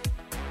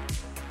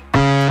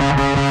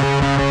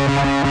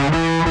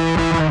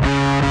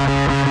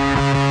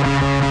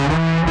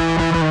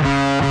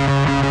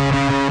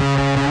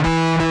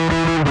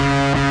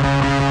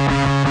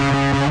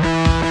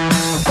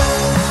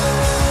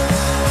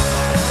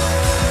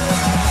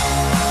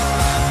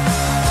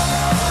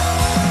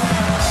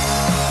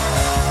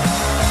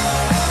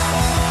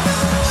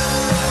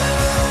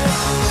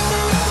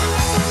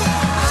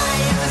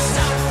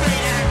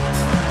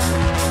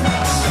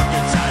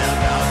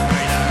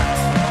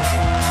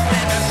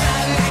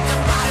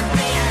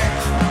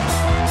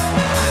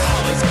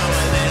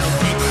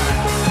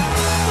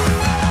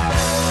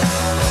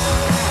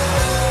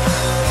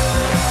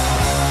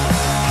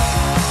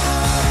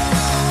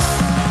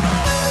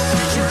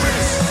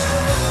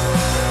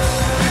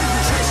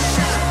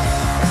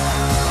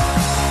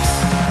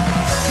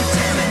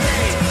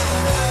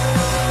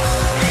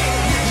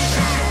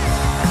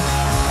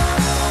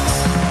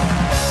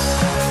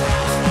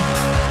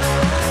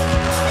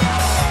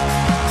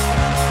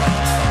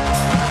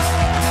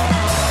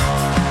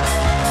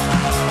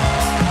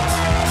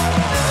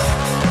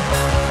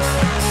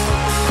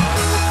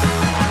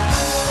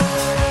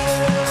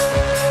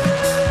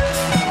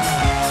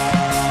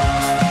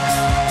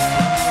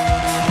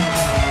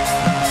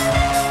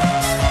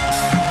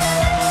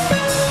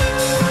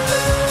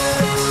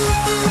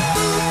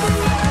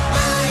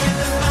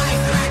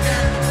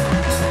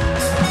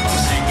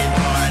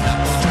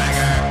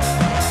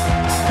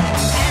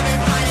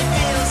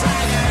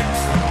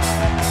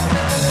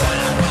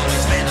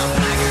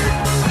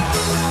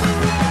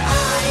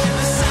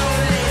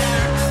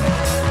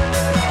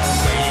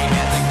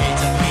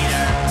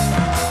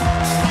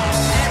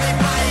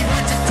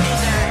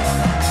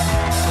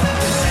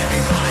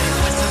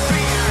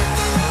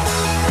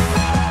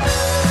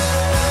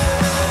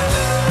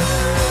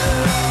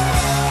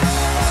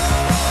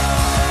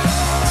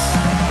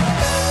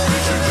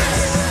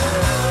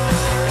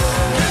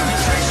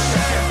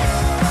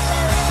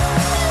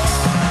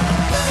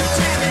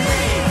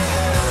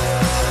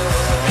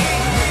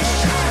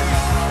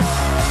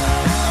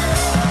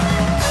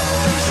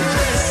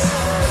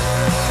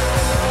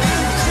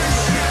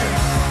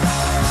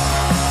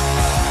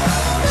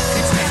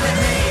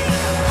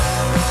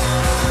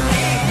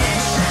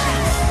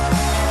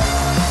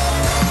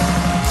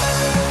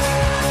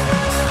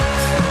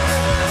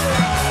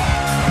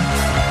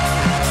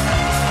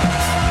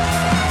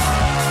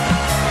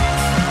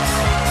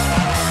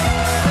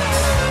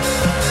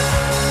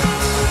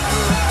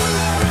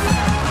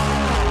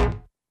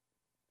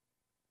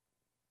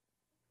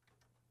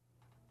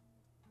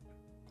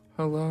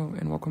 Hello,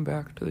 and welcome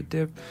back to the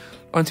Dip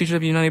on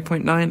CHW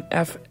 90.9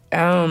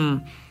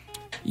 FM.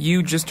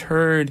 You just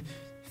heard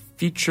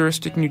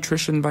Futuristic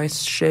Nutrition by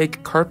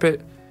Shake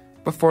Carpet.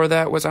 Before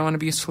that was I Want to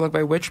Be a Slug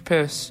by Witch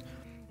Piss.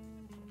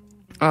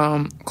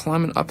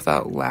 Climbing up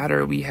that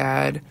ladder, we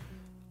had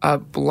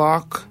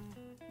Block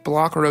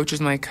Roach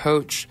Is My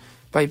Coach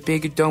by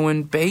Big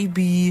Doan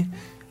Baby.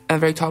 And the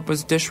very top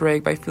was Dish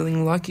Rag by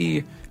Feeling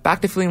Lucky.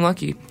 Back to Feeling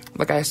Lucky.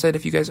 Like I said,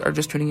 if you guys are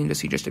just tuning in to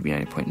see just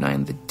CHW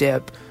 90.9 The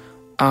Dip,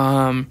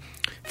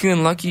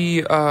 Feeling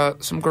Lucky,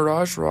 some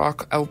garage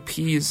rock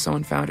LPs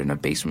someone found in a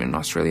basement in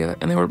Australia,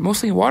 and they were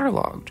mostly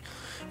waterlogged,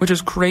 which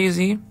is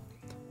crazy,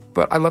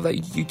 but I love that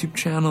YouTube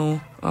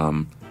channel.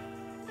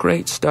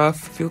 Great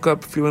stuff. Look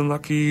up Feeling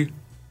Lucky.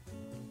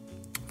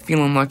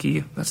 Feeling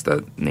Lucky, that's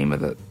the name of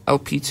the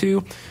LP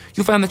too.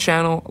 You'll find the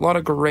channel, a lot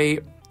of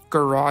great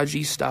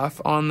garagey stuff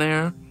on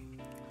there.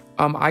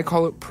 I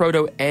call it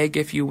proto egg,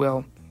 if you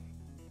will.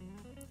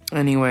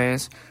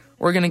 Anyways,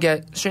 we're gonna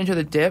get straight into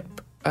the dip.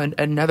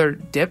 Another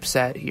dip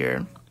set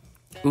here.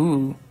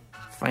 Ooh,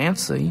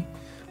 fancy.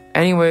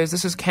 Anyways,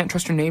 this is Can't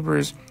Trust Your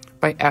Neighbors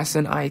by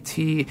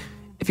SNIT.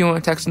 If you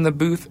want to text in the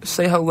booth,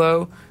 say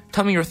hello.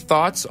 Tell me your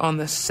thoughts on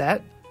this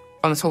set,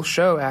 on this whole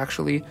show,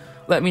 actually.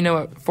 Let me know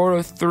at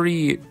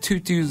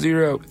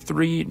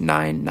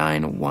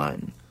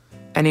 403-220-3991.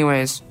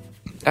 Anyways,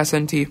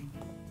 SNT.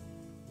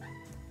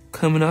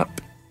 Coming up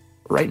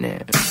right now.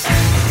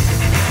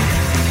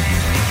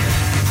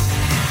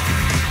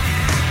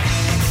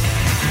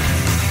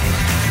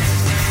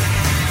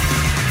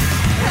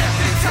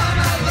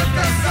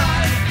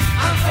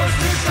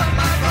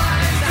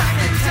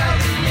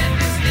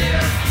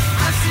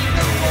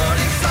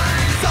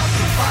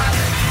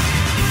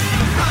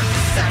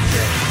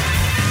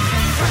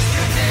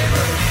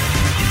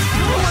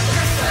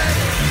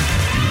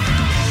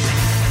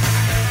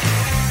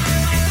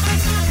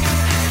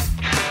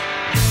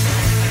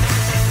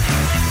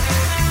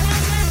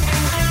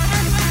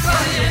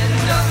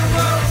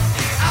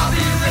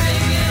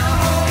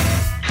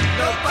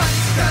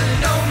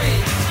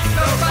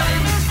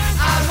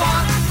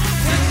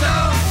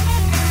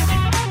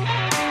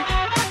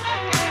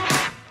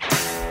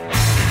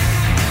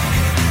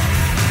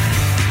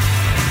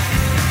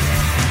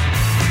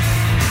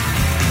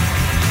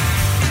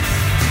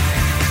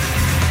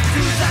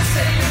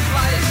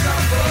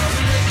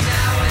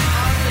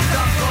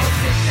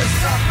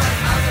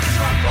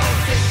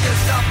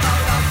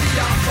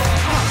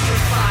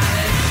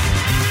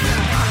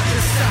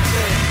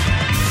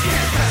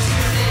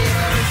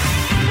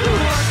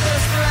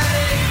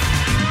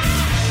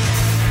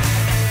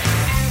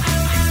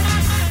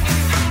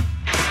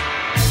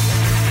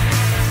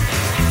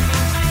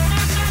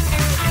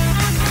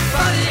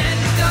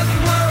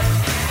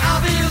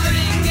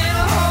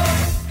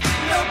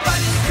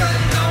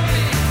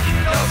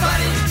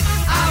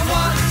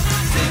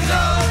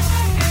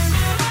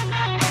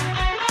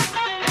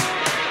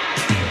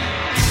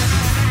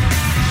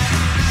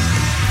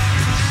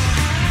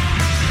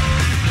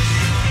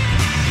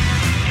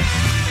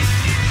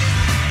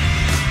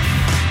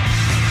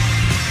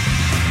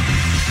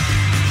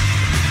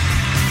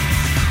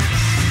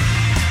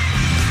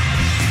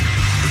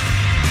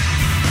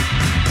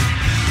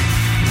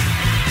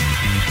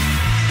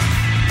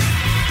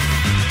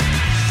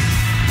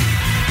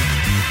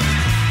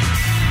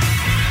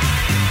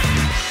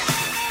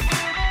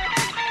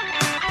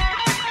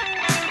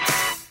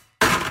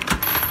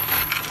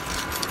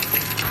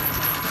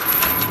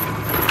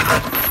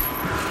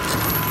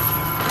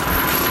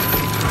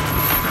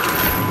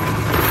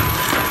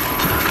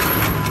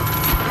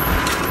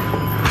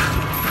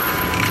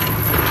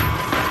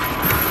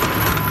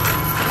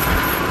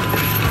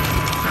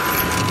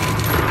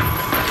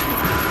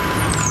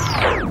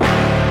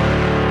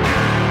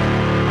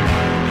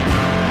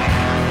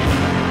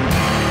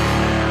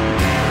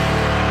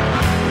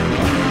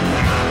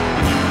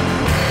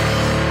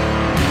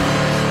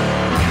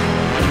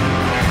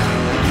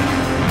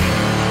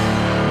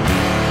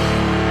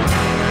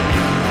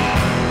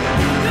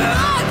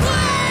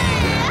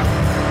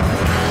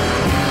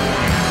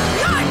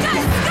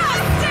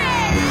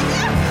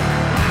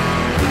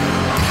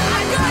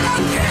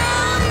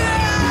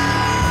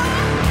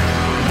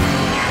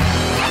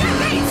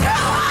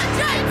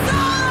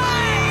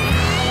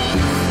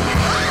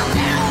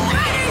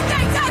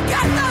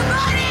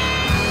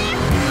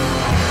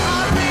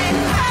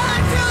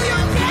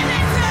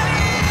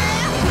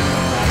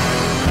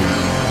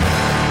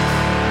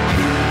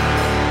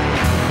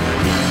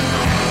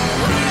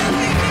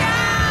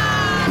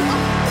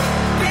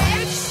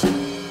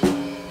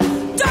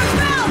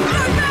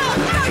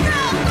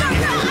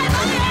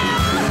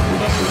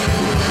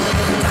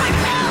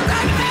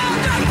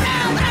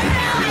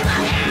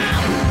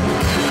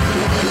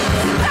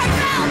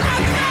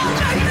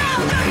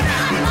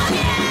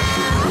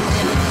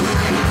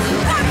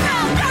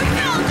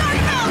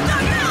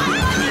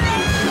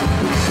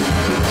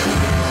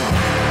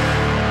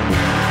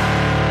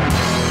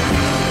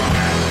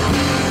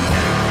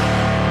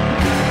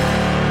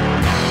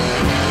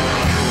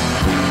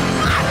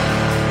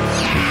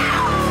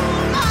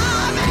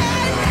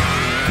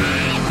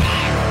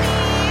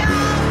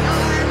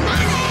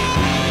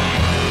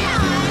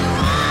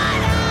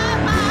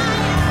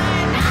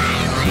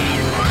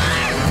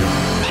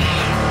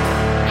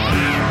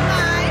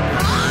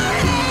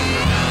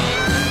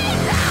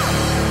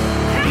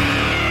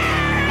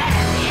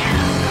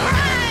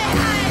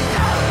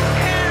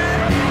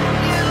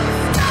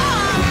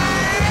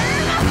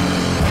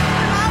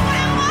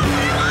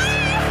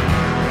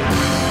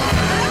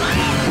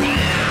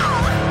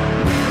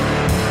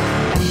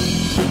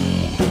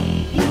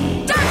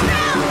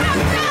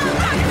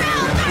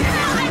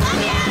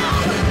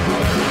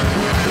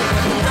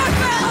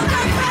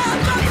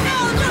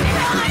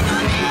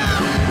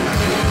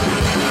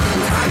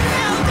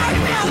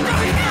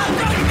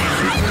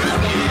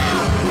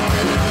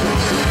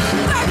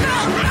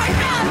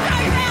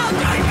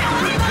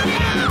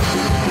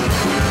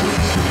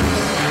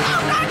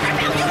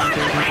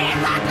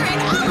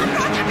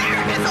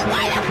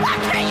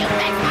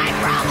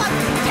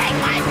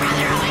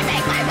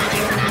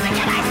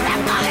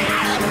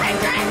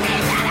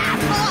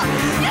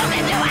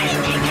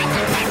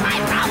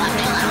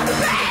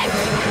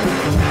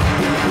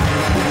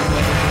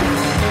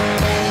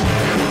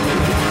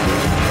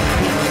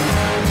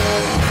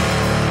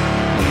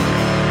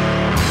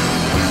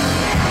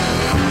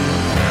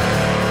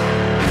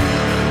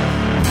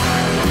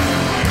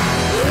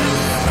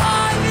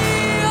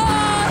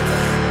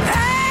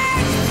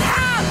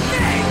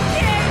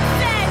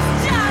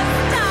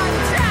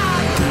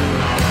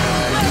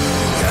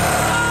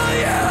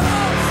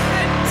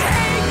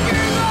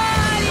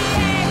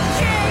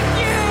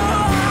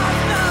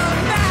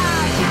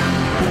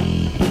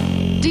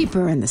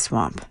 deeper in the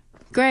swamp.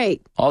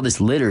 Great. All this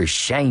litter is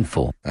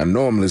shameful. I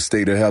normally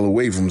stay the hell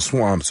away from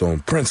swamps on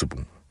principle.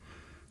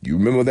 You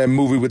remember that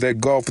movie with that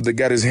golfer that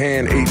got his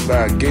hand ate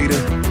by a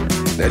gator?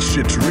 That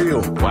shit's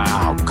real.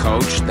 Wow,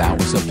 Coach, that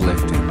was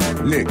uplifting.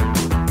 Nick,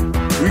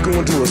 we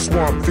going to a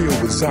swamp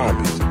filled with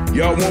zombies.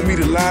 Y'all want me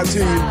to lie to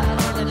you?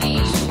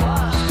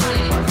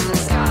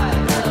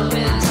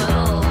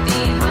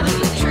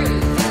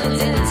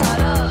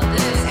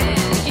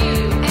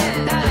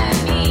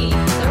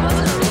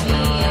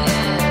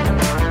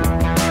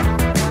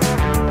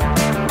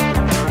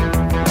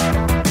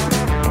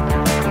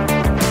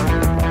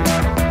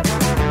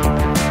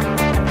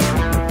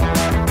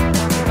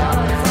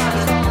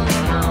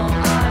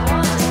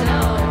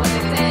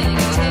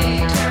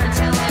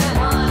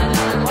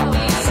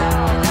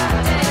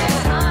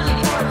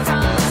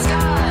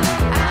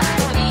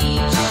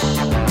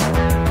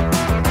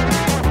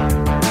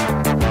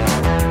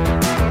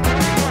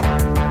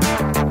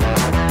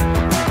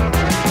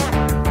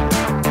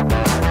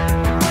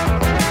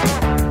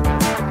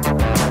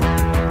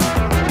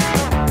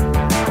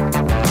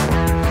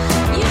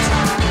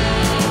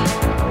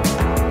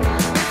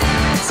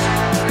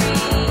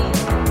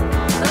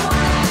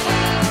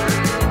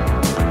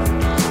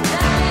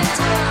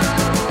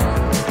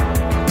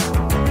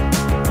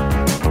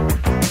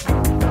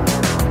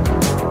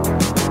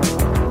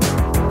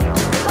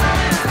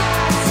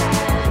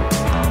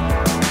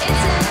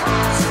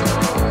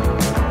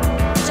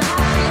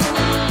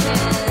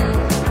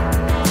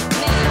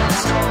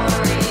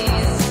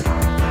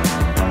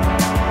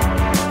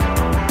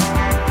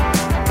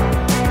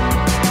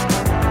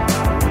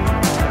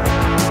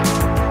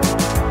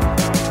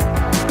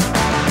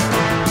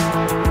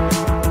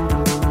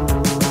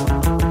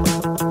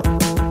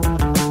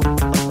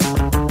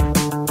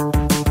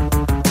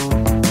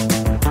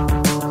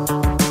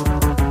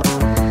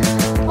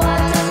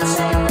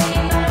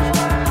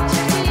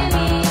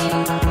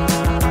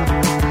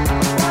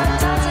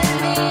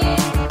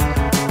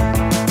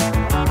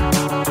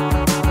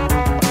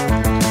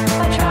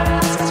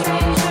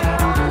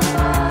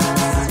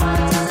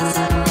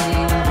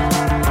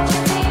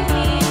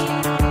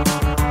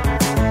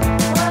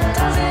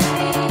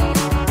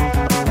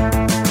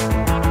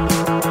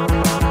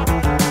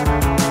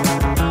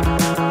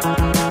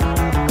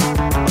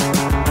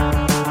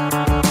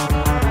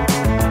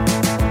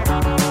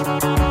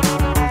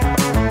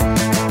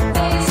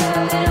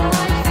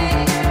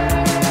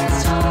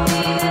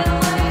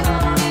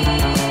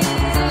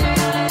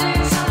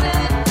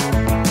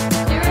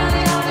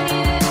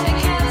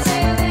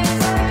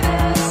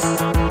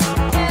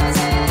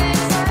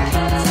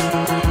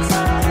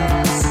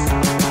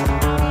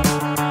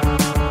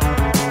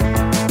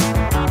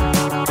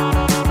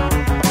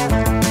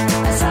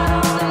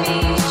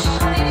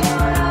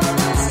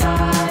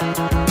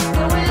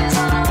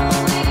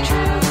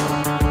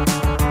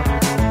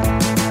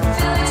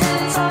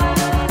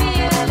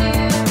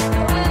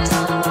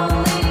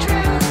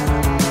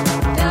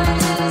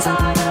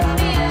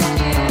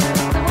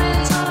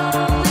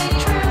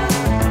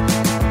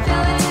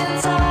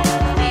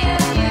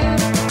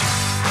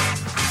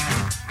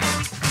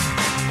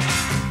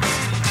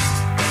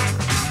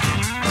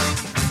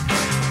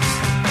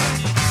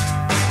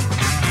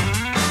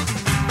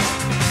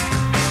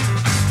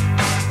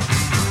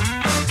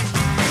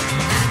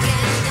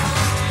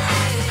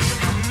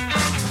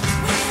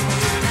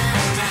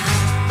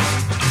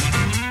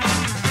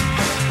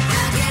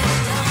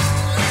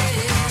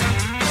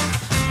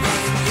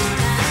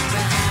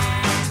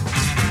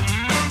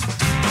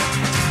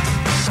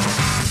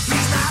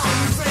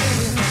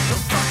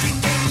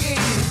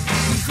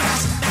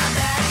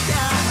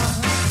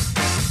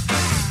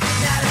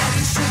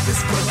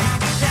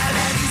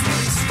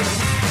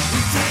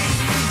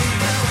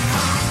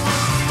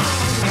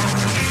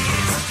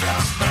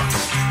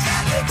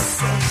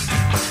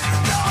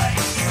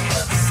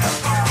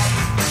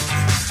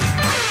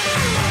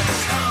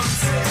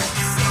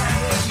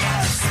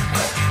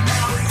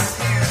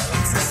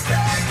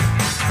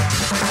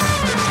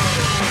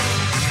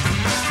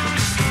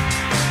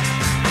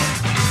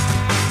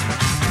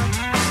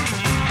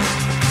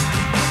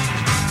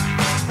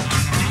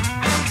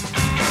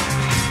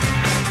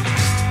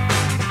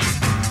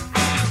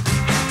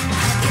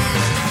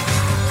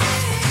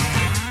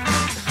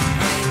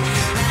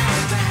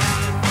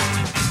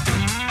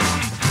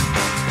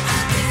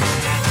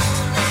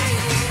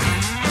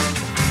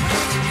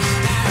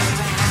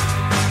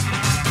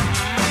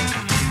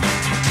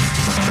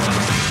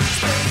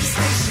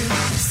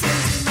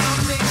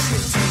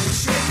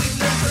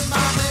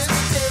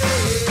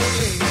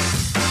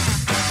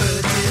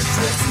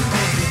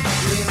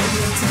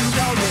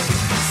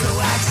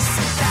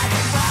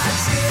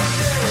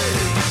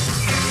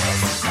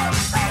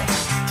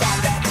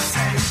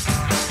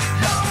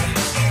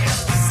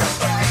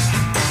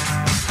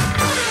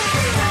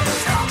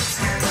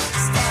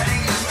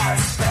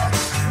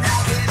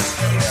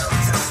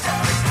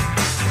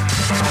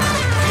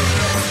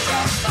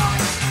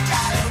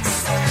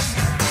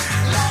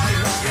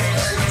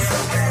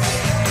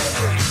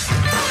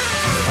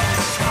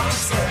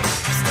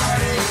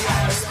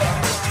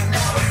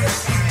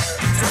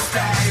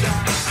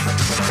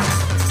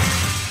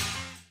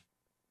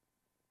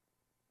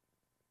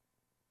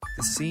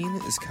 The Scene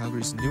is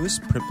Calgary's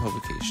newest print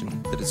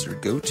publication that is your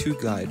go-to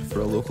guide for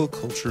a local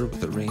culture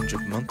with a range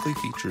of monthly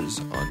features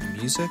on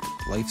music,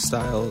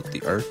 lifestyle,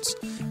 the arts,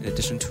 in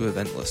addition to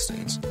event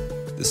listings.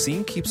 The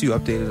Scene keeps you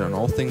updated on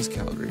all things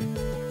Calgary.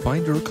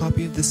 Find your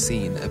copy of The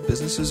Scene at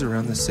businesses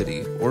around the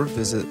city or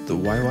visit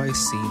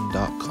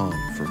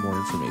theyyyscene.com for more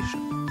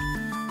information.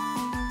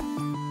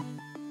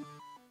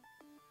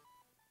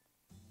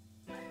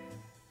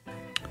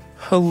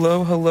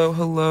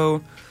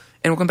 Hello,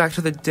 and welcome back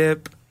to The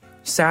Dip.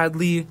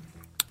 Sadly,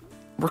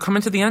 we're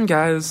coming to the end,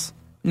 guys.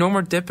 No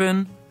more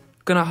dipping.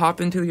 Gonna hop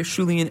into the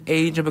Acheulean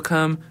age and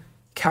become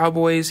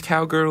cowboys,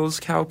 cowgirls,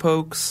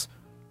 cowpokes,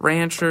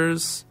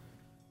 ranchers,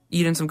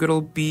 eating some good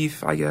old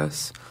beef, I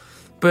guess.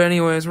 But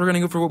anyways, we're gonna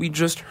go for what we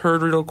just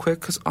heard real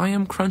quick, because I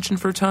am crunching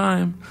for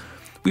time.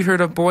 We heard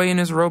A Boy and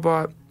His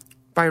Robot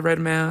by Red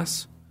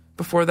Mass.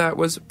 Before that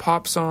was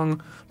Pop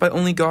Song by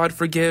Only God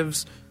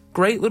Forgives.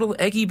 Great little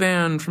Eggy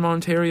band from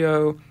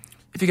Ontario.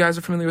 If you guys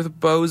are familiar with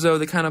Bozo,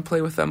 they kind of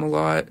play with them a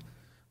lot.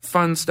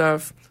 Fun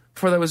stuff.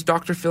 Before that was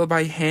Dr. Phil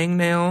by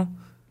Hangnail.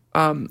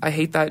 I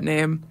hate that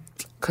name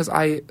because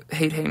I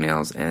hate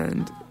hangnails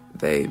and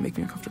they make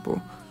me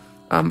uncomfortable.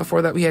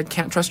 Before that we had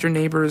Can't Trust Your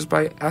Neighbors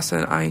by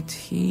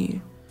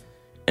SNIT.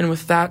 And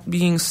with that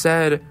being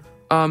said,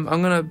 I'm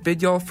going to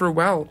bid y'all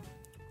farewell.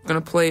 I'm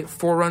going to play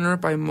Forerunner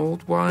by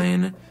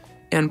Moldwine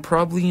and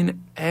probably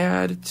an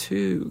ad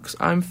too, because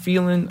I'm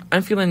feeling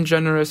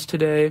generous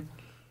today.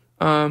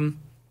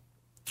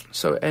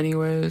 So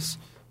anyways,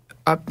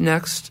 up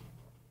next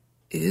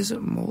is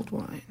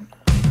Moldwine.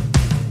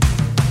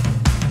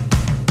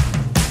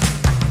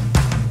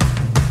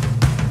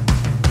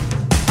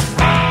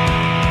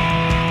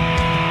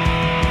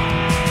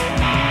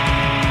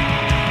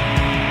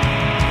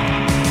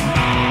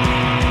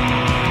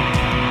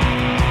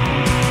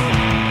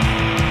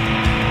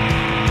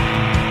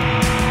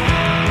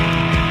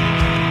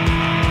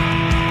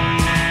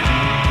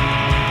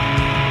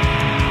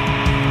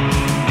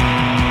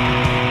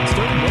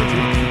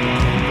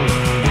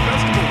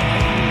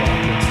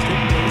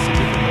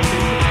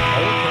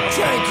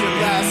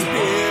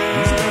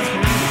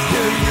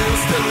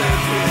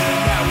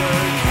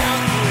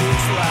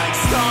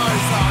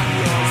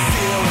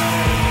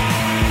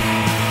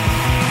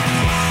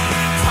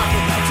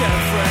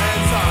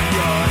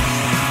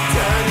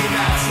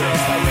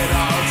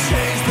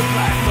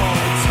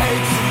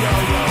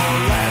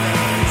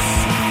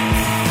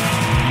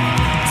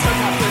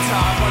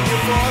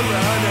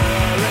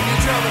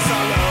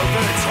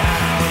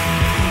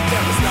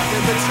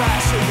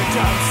 Trash in the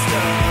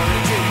dumpster,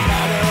 it didn't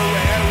matter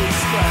where we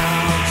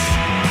scrounge.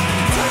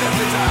 Turn up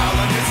the dial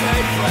on your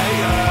tape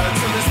player.